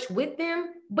to lunch with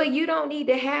them, but you don't need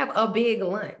to have a big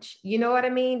lunch. You know what I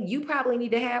mean? You probably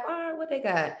need to have, all right, what they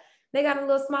got? They got a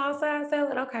little small size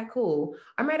salad. Okay, cool.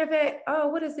 Or matter of fact, oh,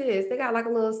 what is this? They got like a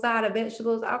little side of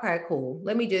vegetables. Okay, cool.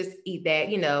 Let me just eat that,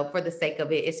 for the sake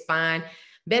of it. It's fine.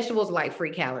 Vegetables are like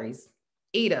free calories.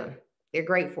 Eat them. They're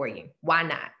great for you. Why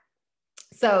not?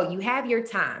 So you have your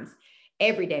times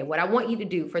every day. What I want you to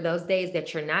do for those days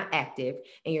that you're not active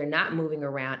and you're not moving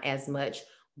around as much,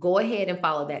 go ahead and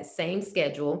follow that same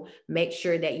schedule. Make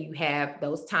sure that you have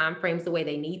those time frames the way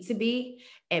they need to be,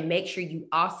 and make sure you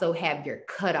also have your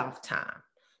cutoff time.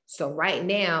 So right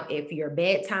now, if your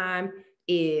bedtime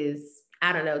is,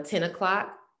 I don't know, 10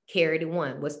 o'clock, carry to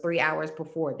 1. What's 3 hours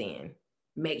before then?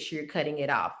 Make sure you're cutting it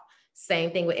off.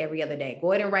 Same thing with every other day.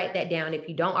 Go ahead and write that down if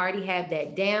you don't already have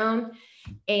that down.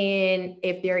 And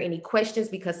if there are any questions,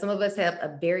 because some of us have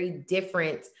a very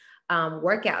different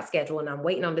workout schedule, and I'm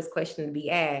waiting on this question to be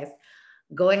asked,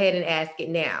 go ahead and ask it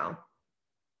now.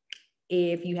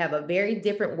 If you have a very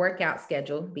different workout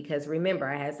schedule, because remember,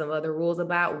 I had some other rules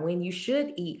about when you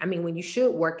should when you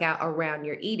should work out around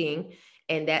your eating,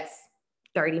 and that's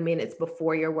 30 minutes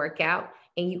before your workout.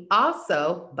 And you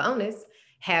also, bonus,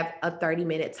 have a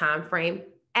 30-minute time frame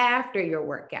after your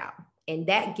workout. And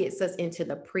that gets us into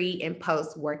the pre and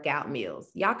post workout meals.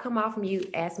 Y'all come off mute,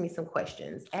 ask me some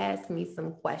questions. Ask me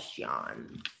some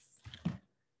questions.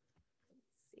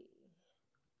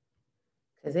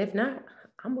 Because if not,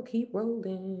 I'm going to keep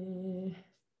rolling.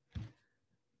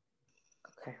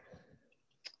 Okay.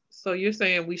 So you're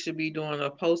saying we should be doing a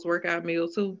post-workout meal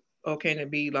too? Or can it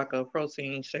be like a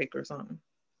protein shake or something?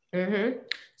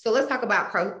 So let's talk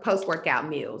about post-workout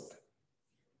meals.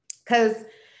 Because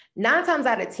 9 times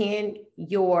out of 10,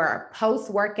 your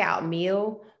post-workout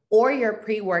meal or your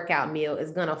pre-workout meal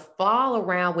is going to fall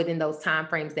around within those time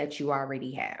frames that you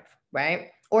already have,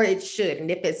 right? Or it should.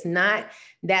 And if it's not,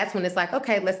 that's when it's like,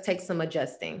 okay, let's take some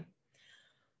adjusting.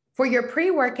 For your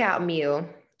pre-workout meal,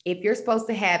 if you're supposed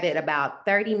to have it about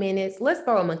 30 minutes, let's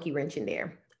throw a monkey wrench in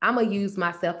there. I'm going to use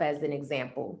myself as an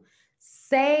example.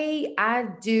 Say I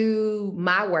do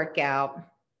my workout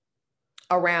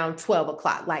around 12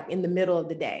 o'clock, like in the middle of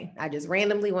the day. I just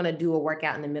randomly want to do a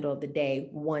workout in the middle of the day,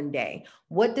 one day.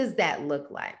 What does that look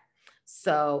like?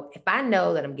 So if I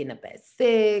know that I'm getting up at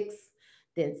 6,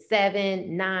 then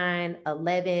 7, 9,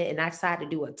 11, and I decide to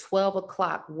do a 12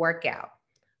 o'clock workout,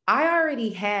 I already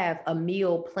have a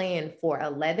meal planned for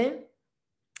 11,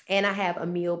 and I have a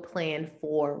meal planned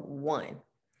for 1.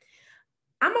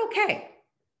 I'm okay.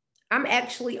 I'm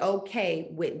actually okay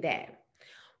with that.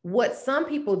 What some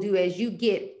people do as you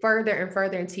get further and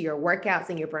further into your workouts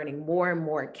and you're burning more and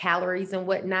more calories and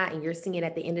whatnot, and you're seeing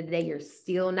at the end of the day, you're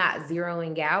still not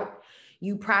zeroing out,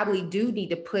 you probably do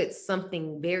need to put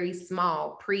something very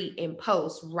small pre and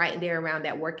post right there around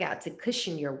that workout to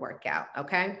cushion your workout,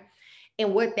 okay?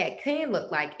 And what that can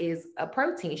look like is a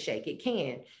protein shake. It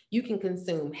can. You can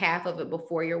consume half of it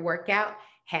before your workout,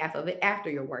 half of it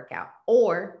after your workout,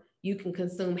 or you can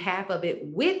consume half of it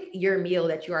with your meal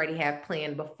that you already have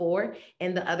planned before,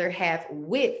 and the other half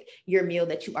with your meal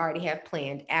that you already have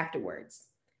planned afterwards.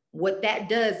 What that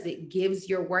does, it gives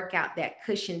your workout that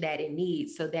cushion that it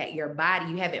needs so that your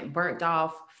body, you haven't burnt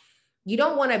off. You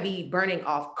don't want to be burning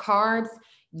off carbs.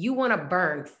 You want to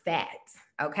burn fat,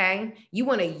 okay? You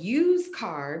want to use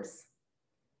carbs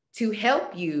to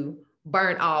help you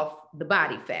burn off the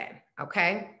body fat,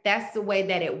 okay? That's the way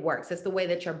that it works. That's the way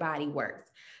that your body works.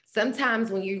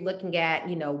 Sometimes when you're looking at,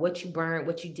 what you burned,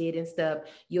 what you did and stuff,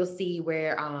 you'll see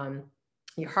where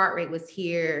your heart rate was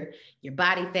here, your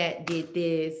body fat did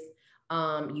this,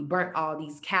 you burnt all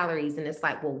these calories, and it's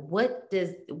like, well,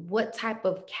 what type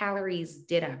of calories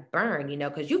did I burn?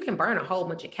 Because you can burn a whole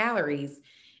bunch of calories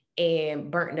and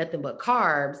burnt nothing but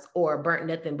carbs, or burnt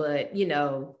nothing but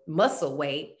muscle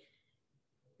weight.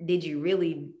 Did you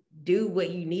really do what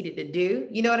you needed to do?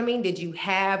 You know what I mean? Did you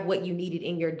have what you needed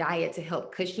in your diet to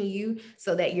help cushion you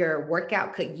so that your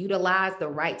workout could utilize the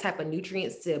right type of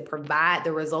nutrients to provide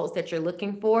the results that you're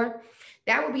looking for?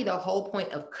 That would be the whole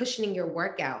point of cushioning your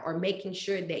workout, or making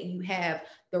sure that you have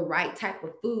the right type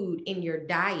of food in your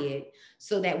diet,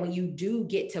 so that when you do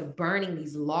get to burning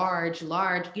these large,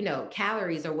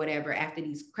 calories or whatever after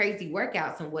these crazy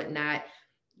workouts and whatnot,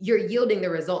 you're yielding the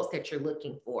results that you're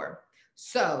looking for.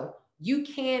 So you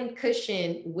can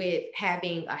cushion with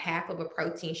having a half of a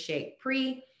protein shake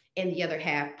pre and the other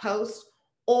half post,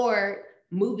 or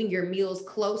moving your meals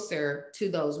closer to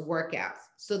those workouts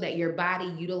so that your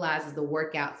body utilizes the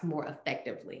workouts more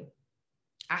effectively.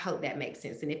 I hope that makes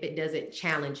sense. And if it doesn't,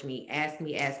 challenge me, ask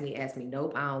me, ask me, ask me.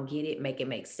 Nope, I don't get it. Make it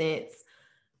make sense.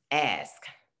 Ask.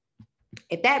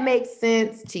 If that makes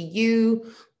sense to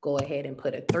you, go ahead and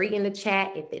put a 3 in the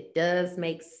chat if it does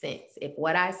make sense. If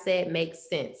what I said makes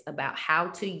sense about how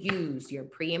to use your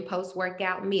pre and post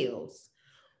workout meals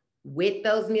with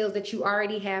those meals that you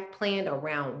already have planned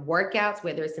around workouts,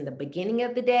 whether it's in the beginning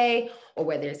of the day or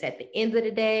whether it's at the end of the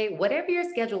day, whatever your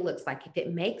schedule looks like, if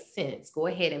it makes sense, go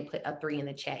ahead and put a 3 in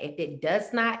the chat. If it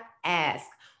does not, ask,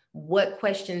 what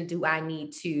question do I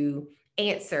need to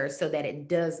answer so that it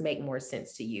does make more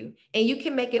sense to you? And you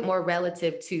can make it more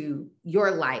relative to your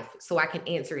life so I can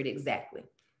answer it exactly.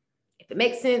 If it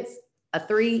makes sense, a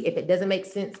 3. If it doesn't make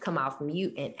sense, come off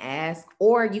mute and ask,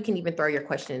 or you can even throw your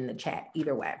question in the chat.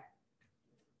 Either way.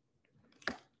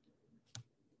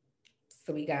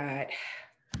 So we got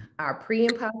our pre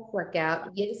and post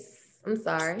workout. Yes, I'm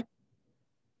sorry.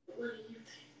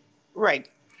 Right.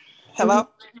 Hello?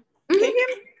 Mm-hmm. Can you hear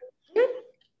me? Mm-hmm.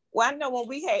 Well, I know when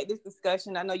we had this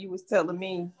discussion, I know you was telling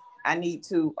me I need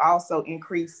to also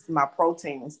increase my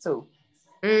proteins too.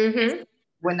 Mm-hmm.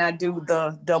 When I do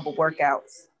the double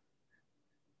workouts.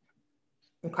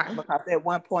 Okay. Because at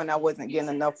one point I wasn't getting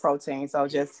enough protein. So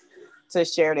just to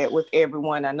share that with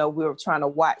everyone. I know we were trying to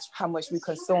watch how much we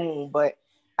consume, but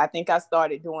I think I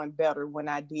started doing better when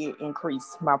I did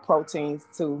increase my proteins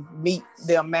to meet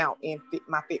the amount in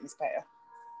my FitnessPal.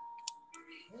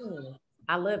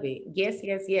 I love it. Yes,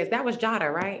 yes, yes. That was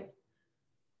Jada, right?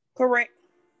 Correct.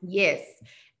 Yes.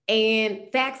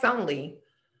 And facts only.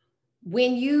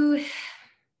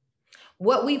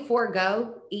 What we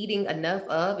forego eating enough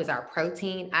of is our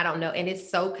protein. I don't know. And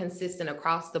it's so consistent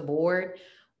across the board.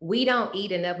 We don't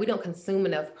eat enough. We don't consume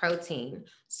enough protein.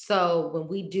 So when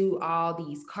we do all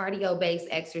these cardio-based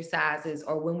exercises,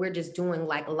 or when we're just doing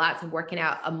like lots of working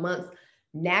out amongst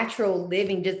natural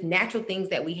living, just natural things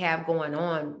that we have going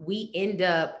on, we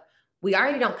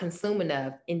already don't consume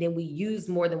enough, and then we use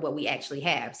more than what we actually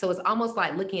have. So it's almost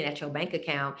like looking at your bank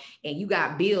account and you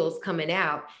got bills coming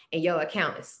out and your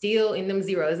account is still in them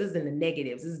zeros. This is in the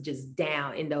negatives. This is just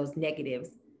down in those negatives.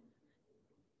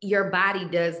 Your body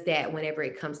does that whenever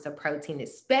it comes to protein,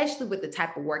 especially with the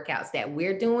type of workouts that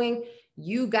we're doing.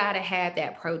 You got to have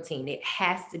that protein. It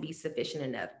has to be sufficient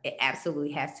enough. It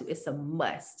absolutely has to. It's a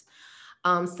must.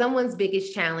 Someone's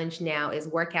biggest challenge now is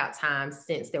workout time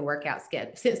since the work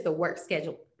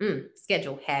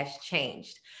schedule has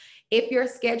changed. If your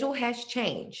schedule has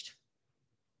changed,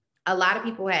 a lot of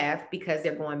people have, because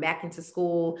they're going back into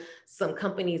school. Some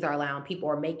companies are allowing people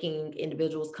or making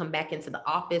individuals come back into the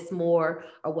office more,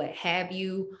 or what have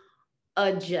you.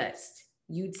 Adjust.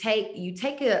 You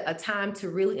take a time to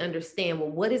really understand,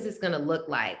 well, what is this going to look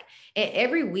like? And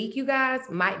every week, you guys,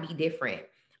 might be different.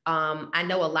 I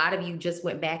know a lot of you just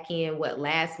went back in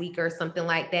last week or something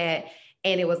like that.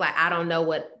 And it was like, I don't know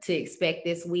what to expect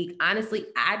this week. Honestly,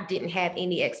 I didn't have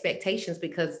any expectations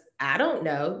because I don't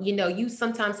know. You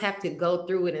sometimes have to go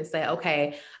through it and say,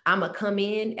 okay, I'm going to come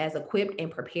in as equipped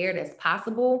and prepared as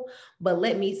possible. But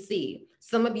let me see.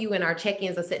 Some of you in our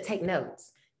check-ins, I said, take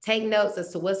notes. Take notes as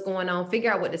to what's going on,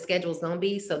 figure out what the schedule is going to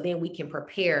be, so then we can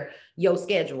prepare your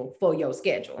schedule for your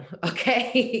schedule.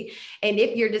 Okay. And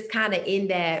if you're just kind of in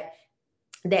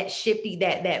that shifty,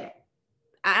 that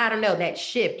I don't know, that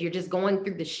shift, you're just going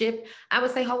through the shift, I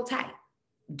would say hold tight.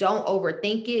 Don't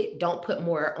overthink it. Don't put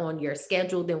more on your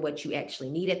schedule than what you actually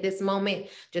need at this moment.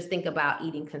 Just think about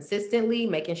eating consistently,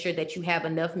 making sure that you have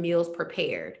enough meals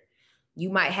prepared. You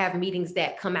might have meetings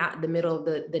that come out in the middle of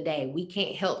the day. We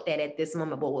can't help that at this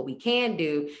moment, but what we can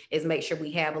do is make sure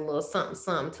we have a little something,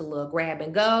 something to little grab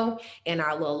and go in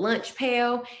our little lunch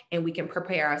pail, and we can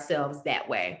prepare ourselves that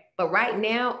way. But right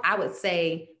now, I would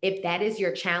say if that is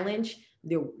your challenge,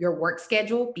 your work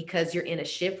schedule, because you're in a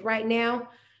shift right now,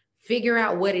 figure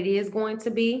out what it is going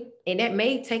to be. And that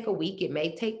may take a week, it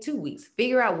may take 2 weeks.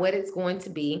 Figure out what it's going to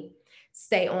be.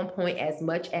 Stay on point as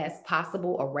much as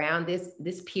possible around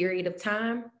this period of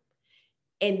time,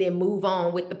 and then move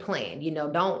on with the plan.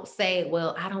 Don't say,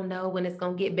 well, I don't know when it's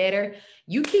going to get better.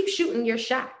 You keep shooting your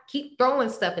shot, keep throwing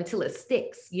stuff until it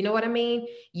sticks. You know what I mean?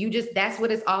 That's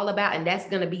what it's all about. And that's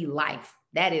going to be life.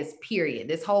 That is period.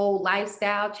 This whole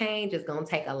lifestyle change is going to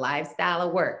take a lifestyle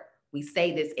of work. We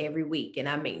say this every week, and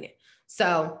I mean it.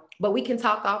 So, but we can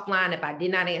talk offline. If I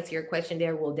did not answer your question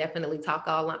there, we'll definitely talk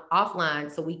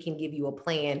offline so we can give you a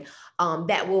plan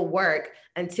that will work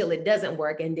until it doesn't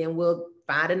work. And then we'll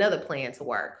find another plan to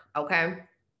work. Okay.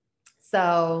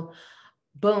 So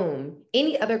boom.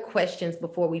 Any other questions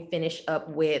before we finish up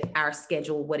with our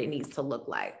schedule, what it needs to look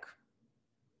like?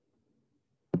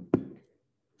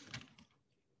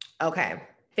 Okay.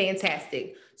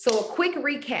 Fantastic. So a quick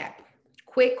recap.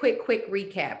 Quick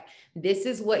recap. This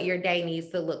is what your day needs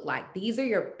to look like. These are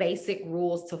your basic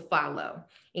rules to follow.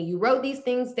 And you wrote these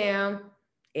things down.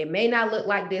 It may not look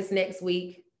like this next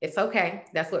week. It's okay.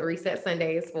 That's what Reset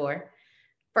Sunday is for.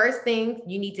 First thing,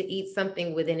 you need to eat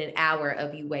something within an hour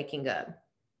of you waking up,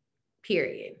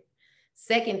 period.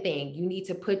 Second thing, you need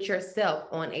to put yourself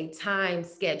on a time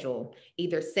schedule.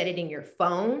 Either set it in your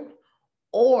phone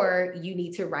or you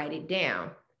need to write it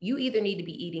down. You either need to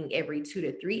be eating every 2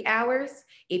 to 3 hours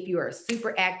if you're a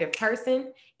super active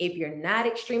person. If you're not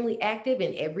extremely active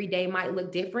and every day might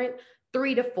look different,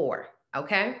 3 to 4,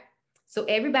 okay? So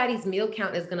everybody's meal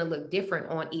count is gonna look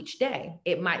different on each day.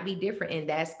 It might be different, and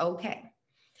that's okay.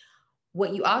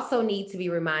 What you also need to be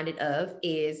reminded of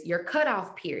is your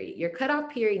cutoff period. Your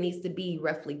cutoff period needs to be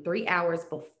roughly 3 hours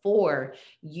before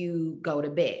you go to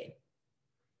bed.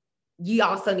 You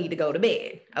also need to go to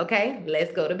bed. Okay,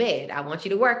 let's go to bed. I want you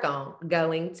to work on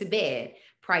going to bed,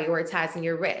 prioritizing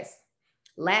your rest.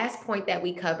 Last point that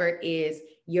we covered is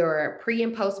your pre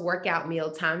and post workout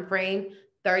meal time frame.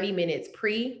 30 minutes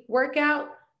pre-workout,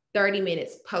 30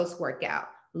 minutes post-workout.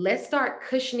 Let's start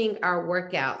cushioning our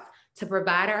workouts to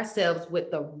provide ourselves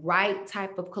with the right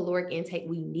type of caloric intake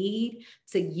we need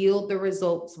to yield the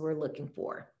results we're looking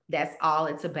for. That's all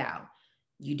it's about.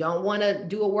 You don't want to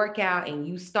do a workout and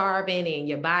you starving and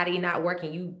your body not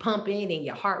working, you pumping and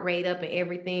your heart rate up and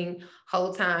everything.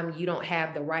 Whole time you don't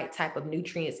have the right type of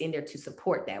nutrients in there to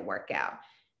support that workout.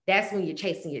 That's when you're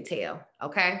chasing your tail,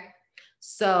 okay?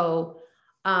 So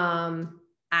I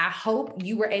hope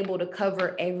you were able to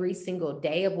cover every single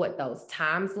day of what those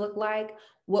times look like.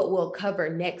 What we'll cover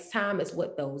next time is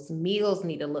what those meals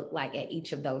need to look like at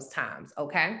each of those times,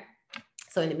 okay?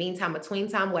 So in the meantime, between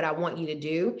time, what I want you to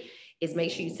do is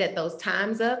make sure you set those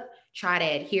times up. Try to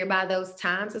adhere by those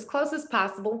times as close as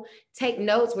possible. Take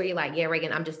notes where you're like, yeah,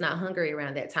 Reagan, I'm just not hungry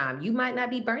around that time. You might not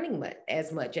be burning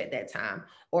as much at that time.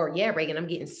 Or yeah, Reagan, I'm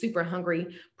getting super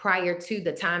hungry prior to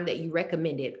the time that you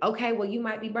recommended. Okay, well, you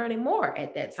might be burning more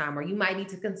at that time, or you might need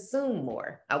to consume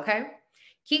more, okay?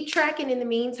 Keep tracking in the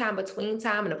meantime, between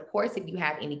time. And of course, if you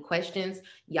have any questions,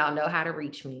 y'all know how to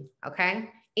reach me, okay?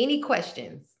 Any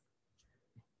questions?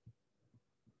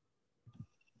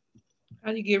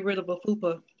 How do you get rid of a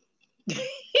fupa?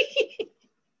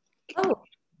 Oh,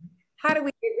 how do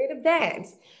we get rid of that?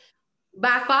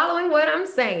 By following what I'm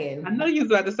saying. I know you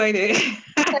was about to say that.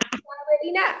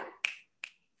 Already know.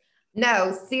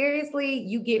 No, seriously,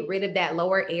 you get rid of that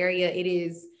lower area. It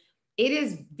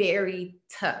is very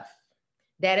tough.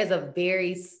 That is a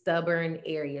very stubborn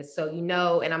area. So, and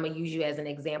I'm going to use you as an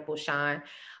example, Sean.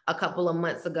 A couple of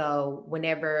months ago,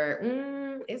 whenever,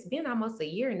 it's been almost a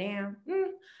year now.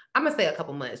 I'm going to say a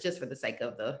couple months just for the sake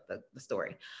of the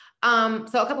story. So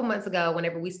a couple months ago,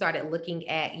 whenever we started looking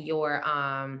at your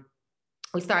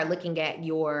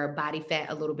body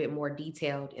fat a little bit more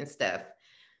detailed and stuff.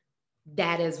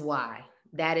 That is why.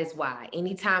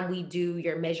 Anytime we do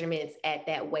your measurements at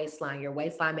that waistline, your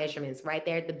waistline measurements right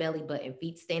there at the belly button,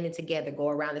 feet standing together, go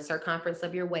around the circumference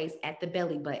of your waist at the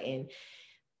belly button,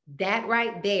 that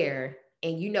right there.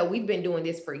 And we've been doing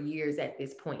this for years at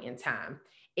this point in time.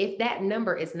 If that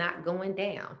number is not going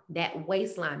down, that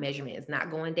waistline measurement is not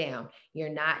going down, you're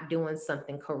not doing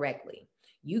something correctly.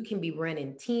 You can be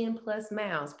running 10 plus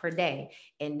miles per day,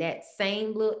 and that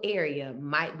same little area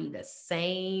might be the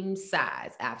same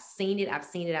size. I've seen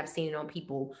it on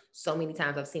people so many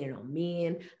times. I've seen it on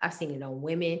men, I've seen it on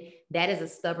women. That is a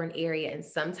stubborn area. And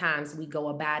sometimes we go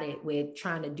about it with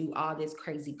trying to do all this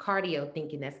crazy cardio,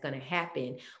 thinking that's going to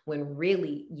happen, when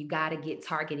really you got to get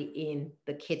targeted in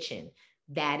the kitchen.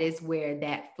 That is where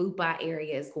that fupa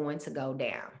area is going to go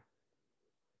down.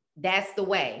 That's the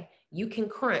way. You can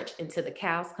crunch until the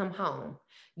cows come home.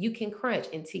 You can crunch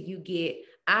until you get,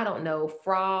 I don't know,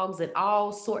 frogs and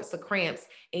all sorts of cramps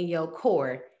in your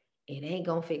core. It ain't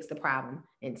gonna fix the problem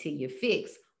until you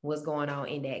fix what's going on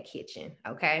in that kitchen,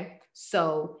 okay?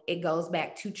 So it goes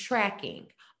back to tracking.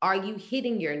 Are you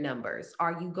hitting your numbers?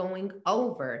 Are you going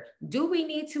over? Do we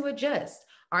need to adjust?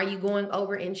 Are you going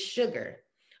over in sugar?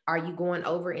 Are you going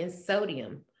over in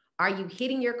sodium? Are you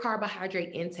hitting your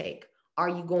carbohydrate intake? Are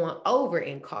you going over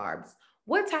in carbs?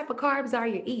 What type of carbs are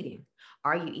you eating?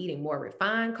 Are you eating more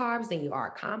refined carbs than you are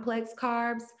complex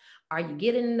carbs? Are you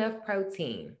getting enough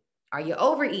protein? Are you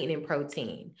overeating in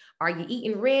protein? Are you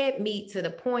eating red meat to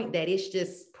the point that it's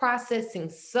just processing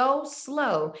so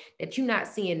slow that you're not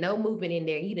seeing no movement in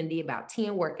there? You done did about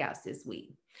 10 workouts this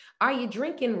week. Are you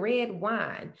drinking red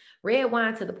wine? Red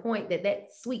wine to the point that that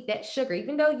sweet, that sugar,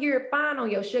 even though you're fine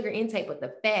on your sugar intake, but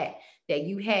the fat that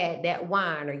you had that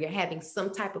wine, or you're having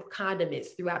some type of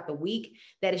condiments throughout the week,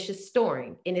 that is just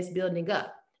storing and it's building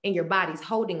up and your body's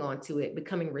holding on to it,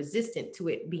 becoming resistant to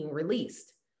it being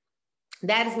released.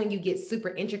 That is when you get super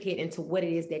intricate into what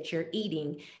it is that you're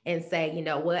eating and say, you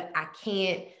know what, I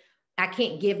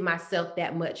can't give myself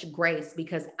that much grace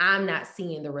because I'm not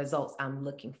seeing the results I'm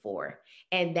looking for.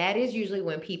 And that is usually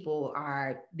when people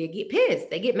they get pissed,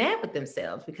 they get mad with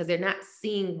themselves because they're not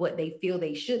seeing what they feel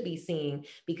they should be seeing,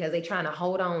 because they're trying to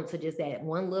hold on to just that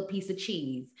one little piece of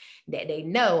cheese that they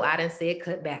know I done said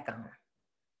cut back on.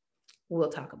 We'll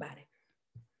talk about it.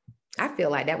 I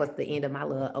feel like that was the end of my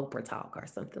little Oprah talk or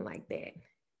something like that.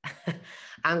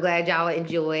 I'm glad y'all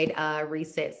enjoyed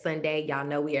Reset Sunday. Y'all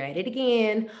know we are at it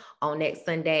again on next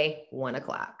Sunday, 1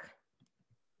 o'clock.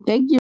 Thank you.